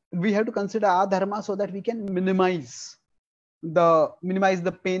times, we have to consider our dharma so that we can minimize the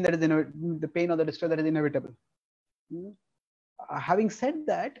pain that is the pain or the distress that is inevitable. Having said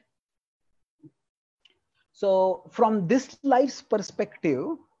that, so from this life's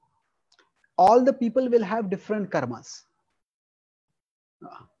perspective, all the people will have different karmas.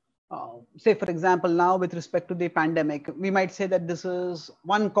 Say for example, now with respect to the pandemic, we might say that this is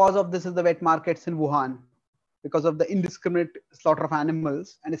one cause of this is the wet markets in Wuhan, because of the indiscriminate slaughter of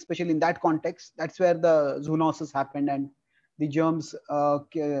animals, and especially in that context, that's where the zoonosis happened and the germs,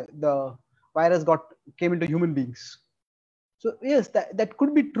 the virus came into human beings. So yes, that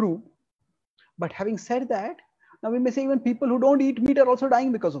could be true. But having said that, now we may say even people who don't eat meat are also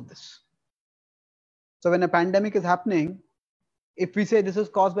dying because of this. So when a pandemic is happening, if we say this is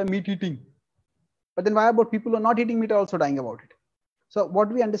caused by meat eating, but then why about people who are not eating meat are also dying about it? So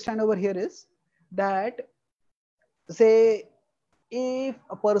what we understand over here is that, say, if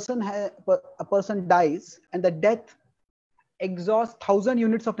a person dies and the death exhausts 1,000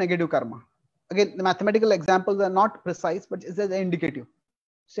 units of negative karma. Again, the mathematical examples are not precise, but it's an indicative.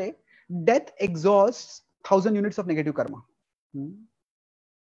 Say, death exhausts 1,000 units of negative karma.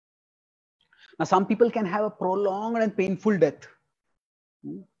 Now, some people can have a prolonged and painful death,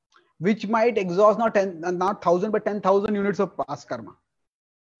 which might exhaust not 1,000 but 10,000 units of past karma,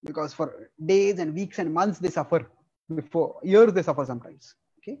 because for days and weeks and months they suffer, before years they suffer sometimes.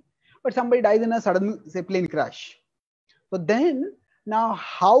 Okay, but somebody dies in a sudden, say, plane crash. So then, now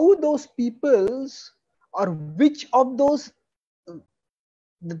how those people's, or which of those,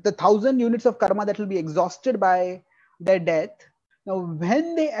 the 1,000 units of karma that will be exhausted by their death, now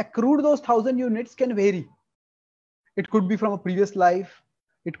when they accrued those 1,000 units can vary. It could be from a previous life,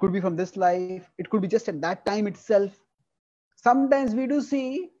 it could be from this life, it could be just at that time itself. Sometimes we do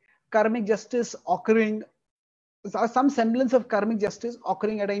see karmic justice occurring, some semblance of karmic justice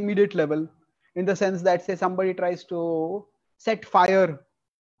occurring at an immediate level, in the sense that, say, somebody tries to set fire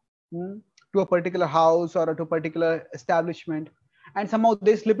to a particular house or to a particular establishment, and somehow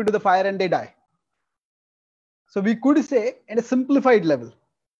they slip into the fire and they die. So we could say, at a simplified level,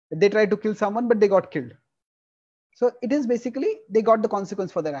 they tried to kill someone but they got killed. So it is basically they got the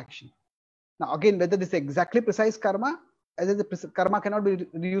consequence for their action. Now again, whether this is exactly precise karma, as the karma cannot be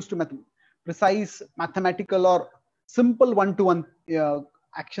reduced to precise mathematical or simple one-to-one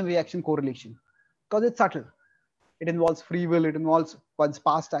action-reaction correlation, because it's subtle. It involves free will, it involves one's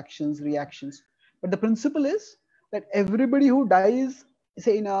past actions, reactions. But the principle is that everybody who dies,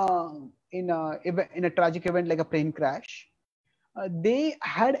 say in a tragic event like a plane crash, they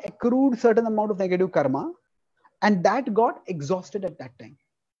had accrued certain amount of negative karma, and that got exhausted at that time.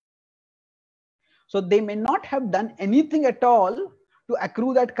 So they may not have done anything at all to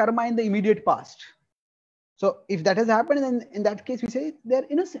accrue that karma in the immediate past. So if that has happened, then in that case we say they're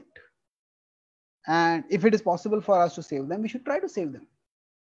innocent. And if it is possible for us to save them, we should try to save them.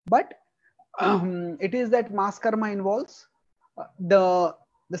 But it is that mass karma involves the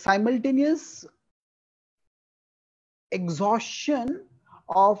simultaneous exhaustion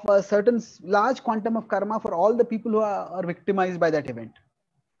of a certain large quantum of karma for all the people who are victimized by that event.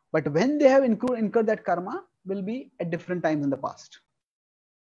 But when they have incurred that karma will be at different times in the past.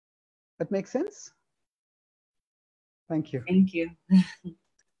 That makes sense? Thank you. Thank you.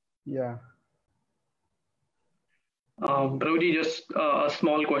 Yeah. Prabhuji, just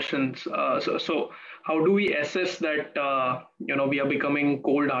small questions. So how do we assess that we are becoming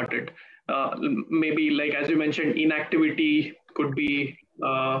cold-hearted? Maybe, like as you mentioned, inactivity could be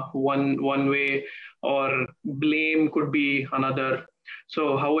one way, or blame could be another.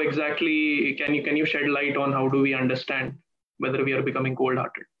 So how exactly can you shed light on how do we understand whether we are becoming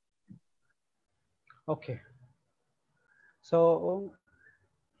cold-hearted? Okay. So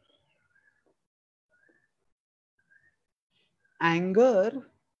anger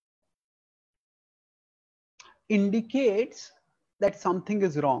indicates that something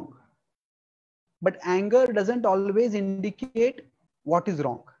is wrong, but anger doesn't always indicate what is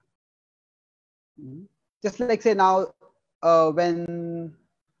wrong. Just like, say, now when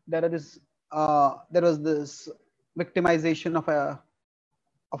there was this victimization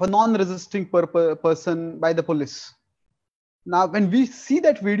of a non-resisting person by the police. Now when we see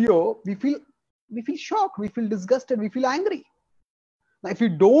that video, we feel shocked, we feel disgusted, we feel angry. Now if you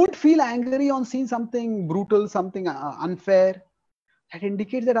don't feel angry on seeing something brutal, something unfair, that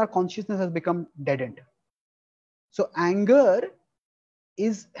indicates that our consciousness has become deadened. So anger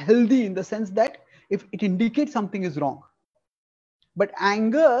is healthy in the sense that if it indicates something is wrong, but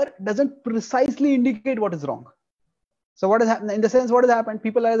anger doesn't precisely indicate what is wrong. So what has happened? In the sense, what has happened?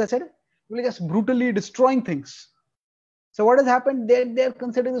 People, as I said, will just brutally destroying things. So what has happened? They're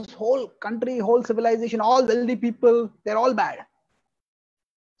considering this whole country, whole civilization, all wealthy people, they're all bad.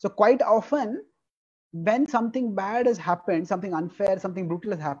 So quite often, when something bad has happened, something unfair, something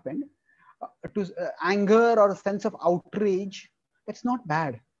brutal has happened, anger or a sense of outrage, that's not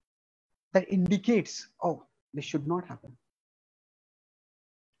bad. That indicates, oh, this should not happen.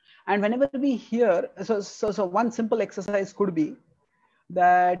 And whenever we hear, so one simple exercise could be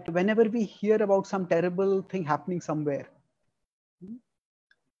that whenever we hear about some terrible thing happening somewhere,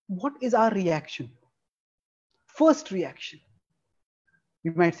 what is our reaction? First reaction.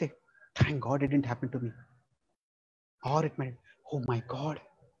 We might say, thank God it didn't happen to me. Or it might, oh my God,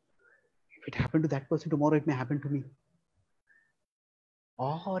 if it happened to that person tomorrow, it may happen to me.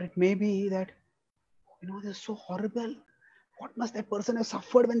 Or it may be that, this is so horrible. What must that person have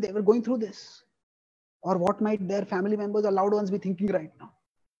suffered when they were going through this? Or what might their family members or loved ones be thinking right now?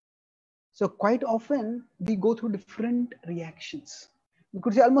 So quite often we go through different reactions. We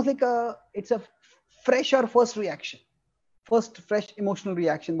could say almost like it's a fresh or first reaction, first fresh emotional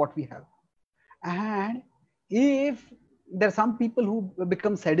reaction what we have. And if there are some people who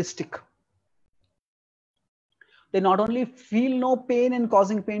become sadistic, they not only feel no pain in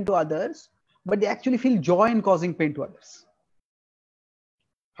causing pain to others, but they actually feel joy in causing pain to others.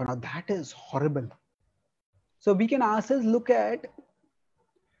 Now that is horrible. So we can ourselves look at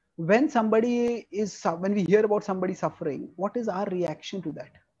when we hear about somebody suffering, what is our reaction to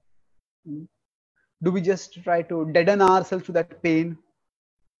that? Do we just try to deaden ourselves to that pain?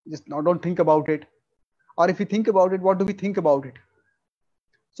 Just don't think about it. Or if we think about it, what do we think about it?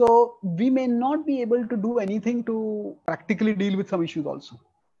 So we may not be able to do anything to practically deal with some issues also.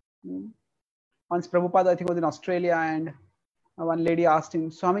 Once Prabhupada, I think, was in Australia, and one lady asked him,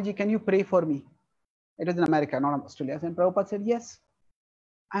 Swamiji, can you pray for me? It was in America, not Australia. And Prabhupada said, yes,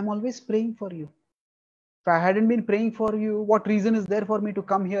 I'm always praying for you. If I hadn't been praying for you, what reason is there for me to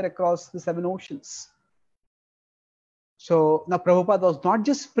come here across the 7 oceans? So now Prabhupada was not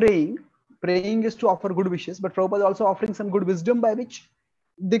just praying. Praying is to offer good wishes, but Prabhupada is also offering some good wisdom by which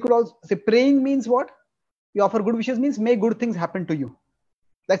they could also say praying means what? You offer good wishes means may good things happen to you.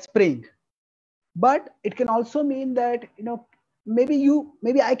 That's praying. But it can also mean that,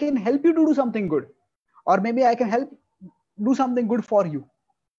 maybe I can help you to do something good, or maybe I can help do something good for you.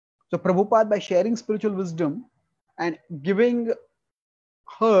 So Prabhupada, by sharing spiritual wisdom and giving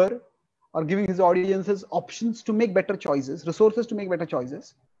her or giving his audiences options to make better choices, resources to make better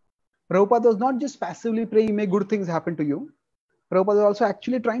choices, Prabhupada was not just passively praying, may good things happen to you. Prabhupada was also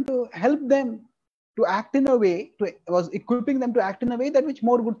actually trying to help them to act in a way, was equipping them to act in a way that which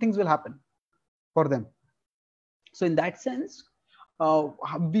more good things will happen for them. So in that sense,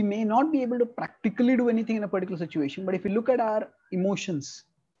 we may not be able to practically do anything in a particular situation, but if we look at our emotions,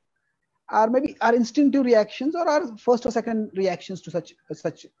 or maybe our instinctive reactions or our first or second reactions to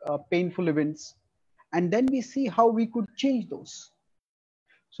such painful events, and then we see how we could change those.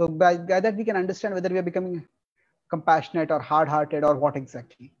 So by that we can understand whether we are becoming compassionate or hard-hearted or what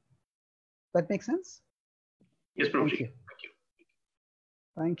exactly. That makes sense? Yes, Prabhuji.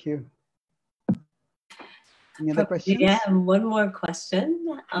 Thank you. Any other questions? Yeah, and one more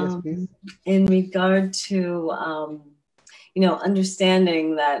question. Yes, please. In regard to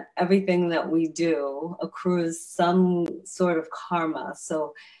understanding that everything that we do accrues some sort of karma.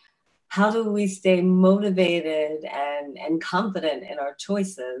 So how do we stay motivated and confident in our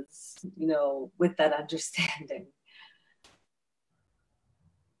choices, with that understanding?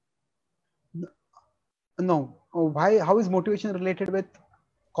 No. How is motivation related with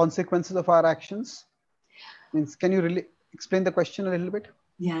consequences of our actions? Means, can you really explain the question a little bit?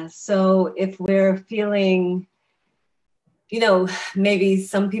 Yeah. So if we're feeling, maybe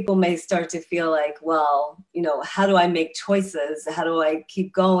some people may start to feel like, well, how do I make choices? How do I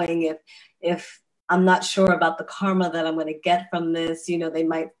keep going if I'm not sure about the karma that I'm going to get from this? They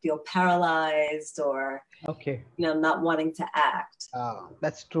might feel paralyzed or, not wanting to act.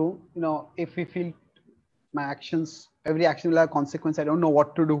 That's true. If we feel my actions, every action will have consequence, I don't know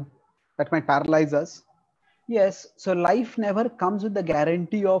what to do, that might paralyze us. Yes. So life never comes with the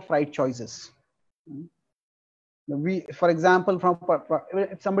guarantee of right choices. For example,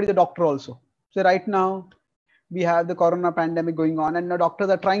 if somebody is a doctor also. So right now we have the corona pandemic going on, and the doctors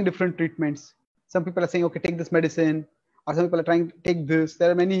are trying different treatments. Some people are saying, okay, take this medicine, or some people are trying to take this. There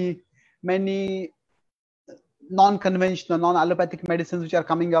are many non-conventional, non-allopathic medicines which are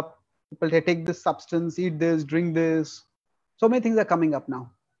coming up. People take this substance, eat this, drink this. So many things are coming up now.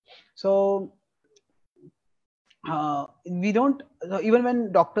 So even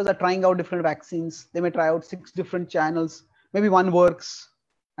when doctors are trying out different vaccines, they may try out 6 different channels. Maybe one works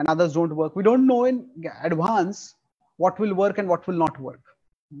and others don't work. We don't know in advance what will work and what will not work.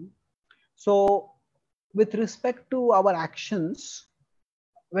 So with respect to our actions,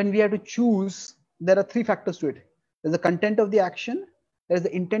 when we have to choose, there are 3 factors to it. There's the content of the action, there's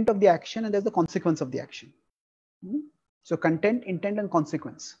the intent of the action, and there's the consequence of the action. So content, intent, and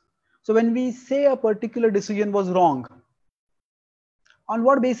consequence. So when we say a particular decision was wrong, on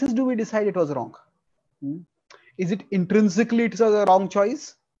what basis do we decide it was wrong? Is it intrinsically it is a wrong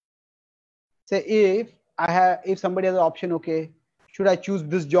choice? Say if somebody has an option, okay, should I choose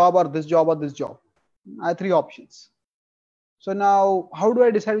this job or this job or this job? I have 3 options. So now how do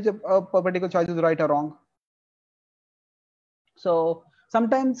I decide which a particular choice is right or wrong? So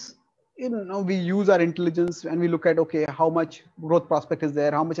sometimes we use our intelligence and we look at, okay, how much growth prospect is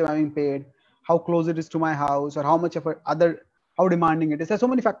there, how much am I being paid, how close it is to my house, or how much of how demanding it is. There's so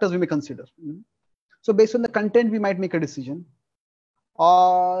many factors we may consider. So based on the content, we might make a decision.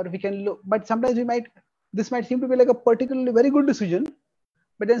 or we can look, but sometimes this might seem to be like a particularly very good decision,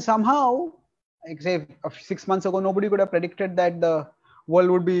 but then somehow, like say 6 months ago, nobody could have predicted that the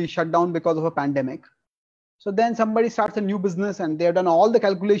world would be shut down because of a pandemic. So then somebody starts a new business and they have done all the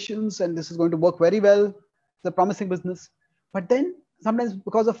calculations and this is going to work very well. It's a promising business. But then sometimes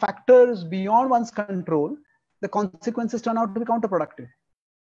because of factors beyond one's control, the consequences turn out to be counterproductive.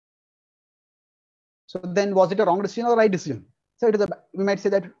 So then was it a wrong decision or a right decision? So we might say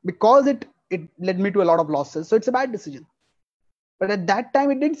that because it led me to a lot of losses, so it's a bad decision. But at that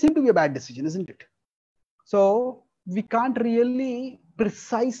time, it didn't seem to be a bad decision, isn't it? So we can't really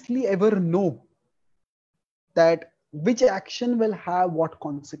precisely ever know that which action will have what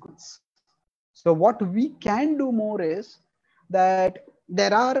consequence. So what we can do more is that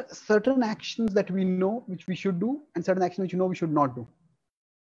there are certain actions that we know which we should do and certain actions which we know we should not do.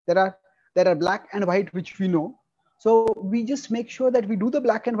 There are black and white which we know. So we just make sure that we do the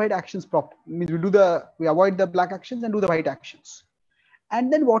black and white actions properly. Means we avoid the black actions and do the white actions.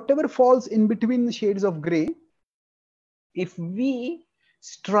 And then whatever falls in between the shades of gray, if we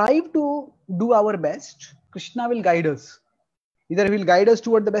strive to do our best, Krishna will guide us. Either he will guide us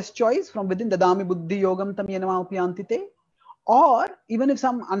toward the best choice from within, dadami buddhi yogam tam yenama upyantite, or even if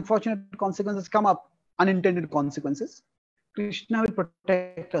some unfortunate consequences come up, unintended consequences, Krishna will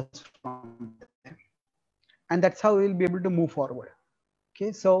protect us from them. And that's how we'll be able to move forward.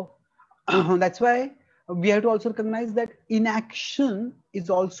 Okay, so that's why we have to also recognize that inaction is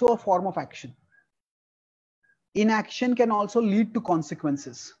also a form of action. Inaction can also lead to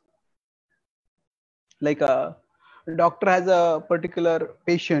consequences. Like a doctor has a particular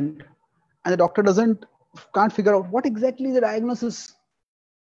patient and the doctor can't figure out what exactly the diagnosis,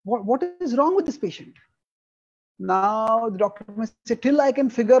 what is wrong with this patient. Now the doctor must say, till I can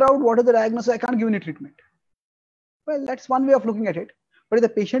figure out what is the diagnosis, I can't give any treatment. Well, that's one way of looking at it. But if the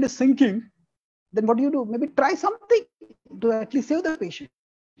patient is sinking, then what do? Maybe try something to at least save the patient.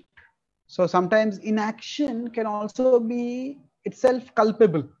 So sometimes inaction can also be itself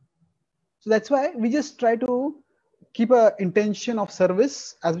culpable. So that's why we just try to keep an intention of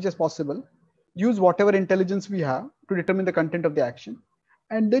service as much as possible, use whatever intelligence we have to determine the content of the action,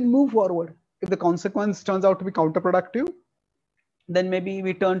 and then move forward. If the consequence turns out to be counterproductive, then maybe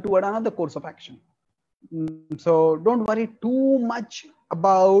we turn toward another course of action. So don't worry too much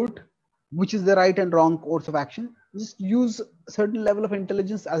about which is the right and wrong course of action. Just use a certain level of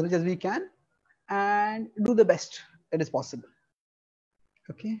intelligence as much as we can and do the best that is possible.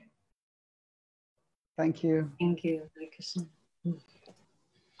 Okay. Thank you. Thank you, Hare Krishna.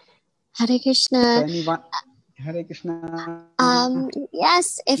 Hare Krishna. So anyone? Hare Krishna.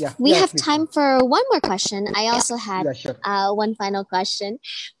 Yes, if we have time for one more question, I also had sure. One final question.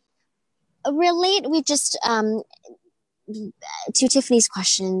 We just to Tiffany's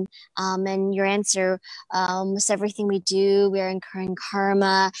question and your answer, with everything we do, we're incurring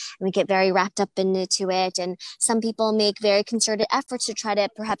karma and we get very wrapped up into it. And some people make very concerted efforts to try to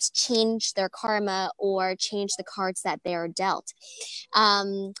perhaps change their karma or change the cards that they are dealt.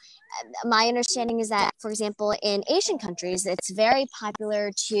 My understanding is that, for example, in Asian countries, it's very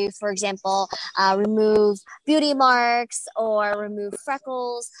popular to, for example, remove beauty marks or remove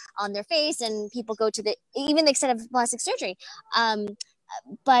freckles on their face, and people go to even the extent of plastic surgery.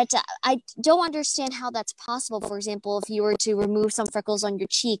 But I don't understand how that's possible. For example, if you were to remove some freckles on your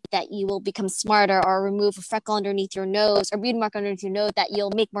cheek, that you will become smarter, or remove a freckle underneath your nose or beauty mark underneath your nose, that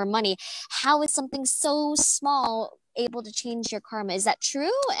you'll make more money. How is something so small able to change your karma? Is that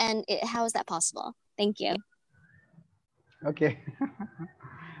true? And how is that possible? Thank you. Okay.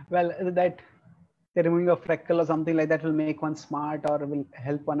 Well, that removing a freckle or something like that will make one smart or will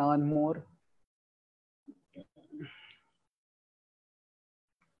help one earn more.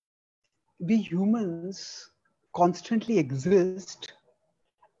 We humans constantly exist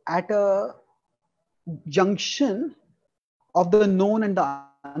at a junction of the known and the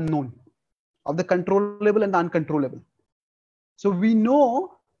unknown, of the controllable and the uncontrollable. So we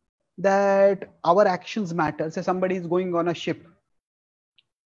know that our actions matter. Say somebody is going on a ship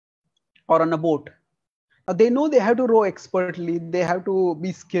or on a boat. Now they know they have to row expertly, they have to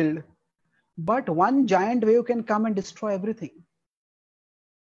be skilled, but one giant wave can come and destroy everything.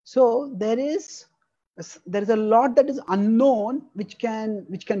 So there is a lot that is unknown which can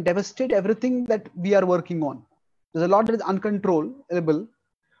devastate everything that we are working on. There's a lot that is uncontrollable.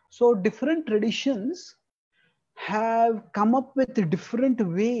 So different traditions have come up with different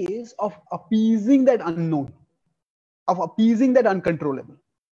ways of appeasing that unknown, of appeasing that uncontrollable.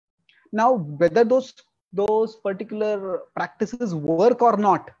 Now, whether those particular practices work or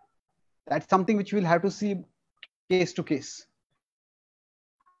not, that's something which we'll have to see case to case.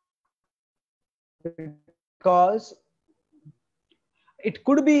 because it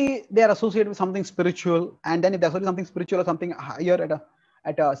could be they are associated with something spiritual, and then if they're associated with something spiritual or something higher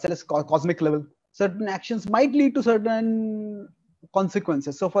at a celestial cosmic level, certain actions might lead to certain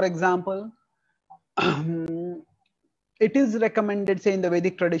consequences. So, for example, it is recommended, say in the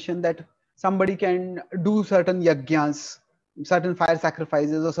Vedic tradition, that somebody can do certain yajnas, certain fire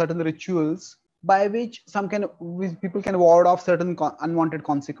sacrifices, or certain rituals by which people can ward off certain unwanted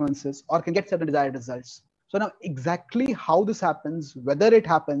consequences or can get certain desired results. So now exactly how this happens, whether it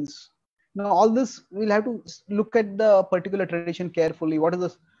happens, all this we'll have to look at the particular tradition carefully. What is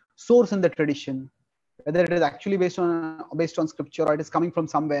the source in the tradition? Whether it is actually based on scripture or it is coming from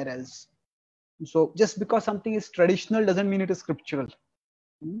somewhere else. So just because something is traditional doesn't mean it is scriptural.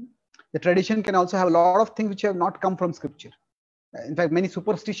 The tradition can also have a lot of things which have not come from scripture. In fact, many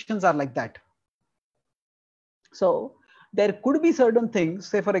superstitions are like that. So there could be certain things,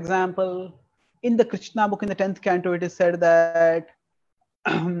 say for example, in the Krishna book in the 10th canto, it is said that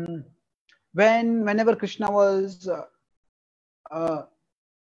whenever Krishna was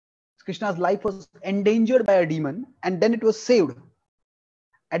Krishna's life was endangered by a demon and then it was saved.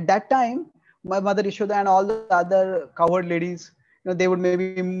 At that time, my mother Yashoda and all the other cowherd ladies, they would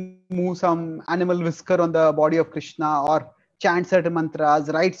maybe move some animal whisker on the body of Krishna or chant certain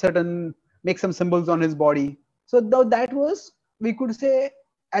mantras, make some symbols on his body. So that was, we could say,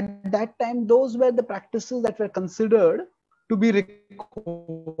 at that time, those were the practices that were considered to be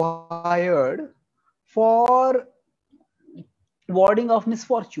required for warding off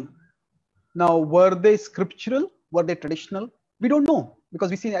misfortune. Now, were they scriptural? Were they traditional? We don't know, because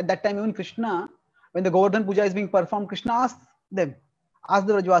we see at that time even Krishna, when the Govardhan Puja is being performed, Krishna asked the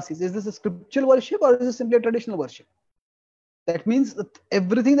Vrajvasis, is this a scriptural worship or is this simply a traditional worship? That means that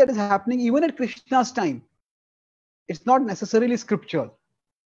everything that is happening even at Krishna's time, it's not necessarily scriptural.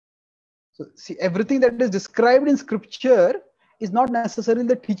 So see, everything that is described in scripture is not necessarily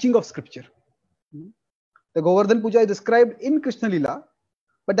the teaching of scripture. The Govardhan Puja is described in Krishna Lila,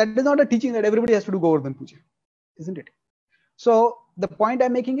 but that is not a teaching that everybody has to do Govardhan Puja, isn't it? So the point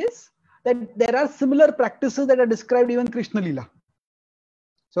I'm making is that there are similar practices that are described even in Krishna Lila.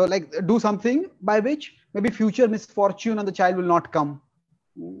 So like do something by which maybe future misfortune on the child will not come.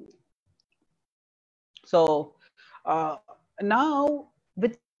 So now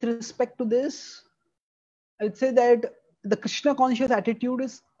with respect to this, I'd say that the Krishna conscious attitude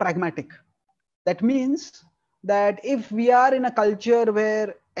is pragmatic. That means that if we are in a culture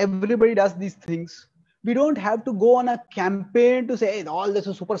where everybody does these things, we don't have to go on a campaign to say, hey, all this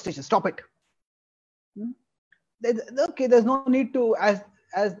is superstition, stop it. Okay, there's no need to, as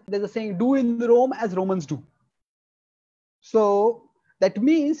there's a saying, do in Rome as Romans do. So that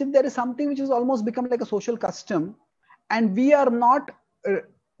means if there is something which has almost become like a social custom, and we are not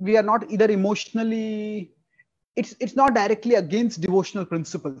either emotionally, it's not directly against devotional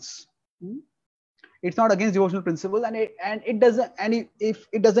principles. It's not against devotional principles, and it doesn't, and if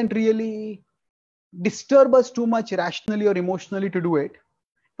it doesn't really disturb us too much rationally or emotionally to do it.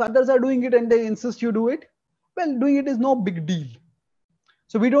 If others are doing it and they insist you do it, well, doing it is no big deal.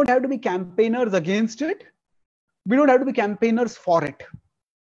 So we don't have to be campaigners against it. We don't have to be campaigners for it.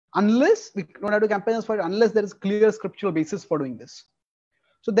 Unless we don't have to campaigners for it, unless there is clear scriptural basis for doing this.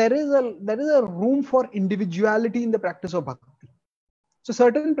 So there is a room for individuality in the practice of bhakti. So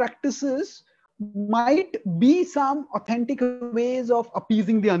certain practices might be some authentic ways of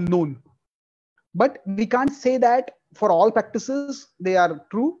appeasing the unknown. But we can't say that for all practices they are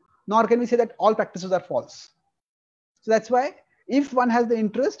true, nor can we say that all practices are false. So that's why if one has the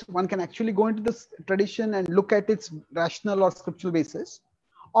interest, one can actually go into this tradition and look at its rational or scriptural basis,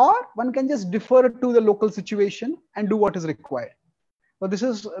 or one can just defer to the local situation and do what is required. So this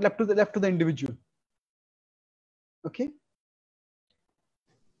is left to the individual. Okay.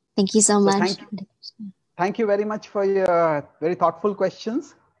 Thank you so much. Thank you very much for your very thoughtful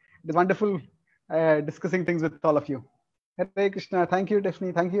questions. It is wonderful discussing things with all of you. Hare Krishna. Thank you,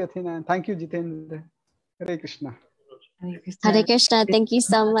 Daphne. Thank you, Athena. And thank you, Jitendra. Hare Krishna. Hare Krishna. Thank you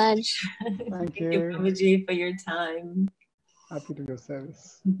so much. Thank you, Prabhuji, for your time. Happy to your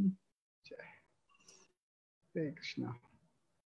service. Hare Krishna.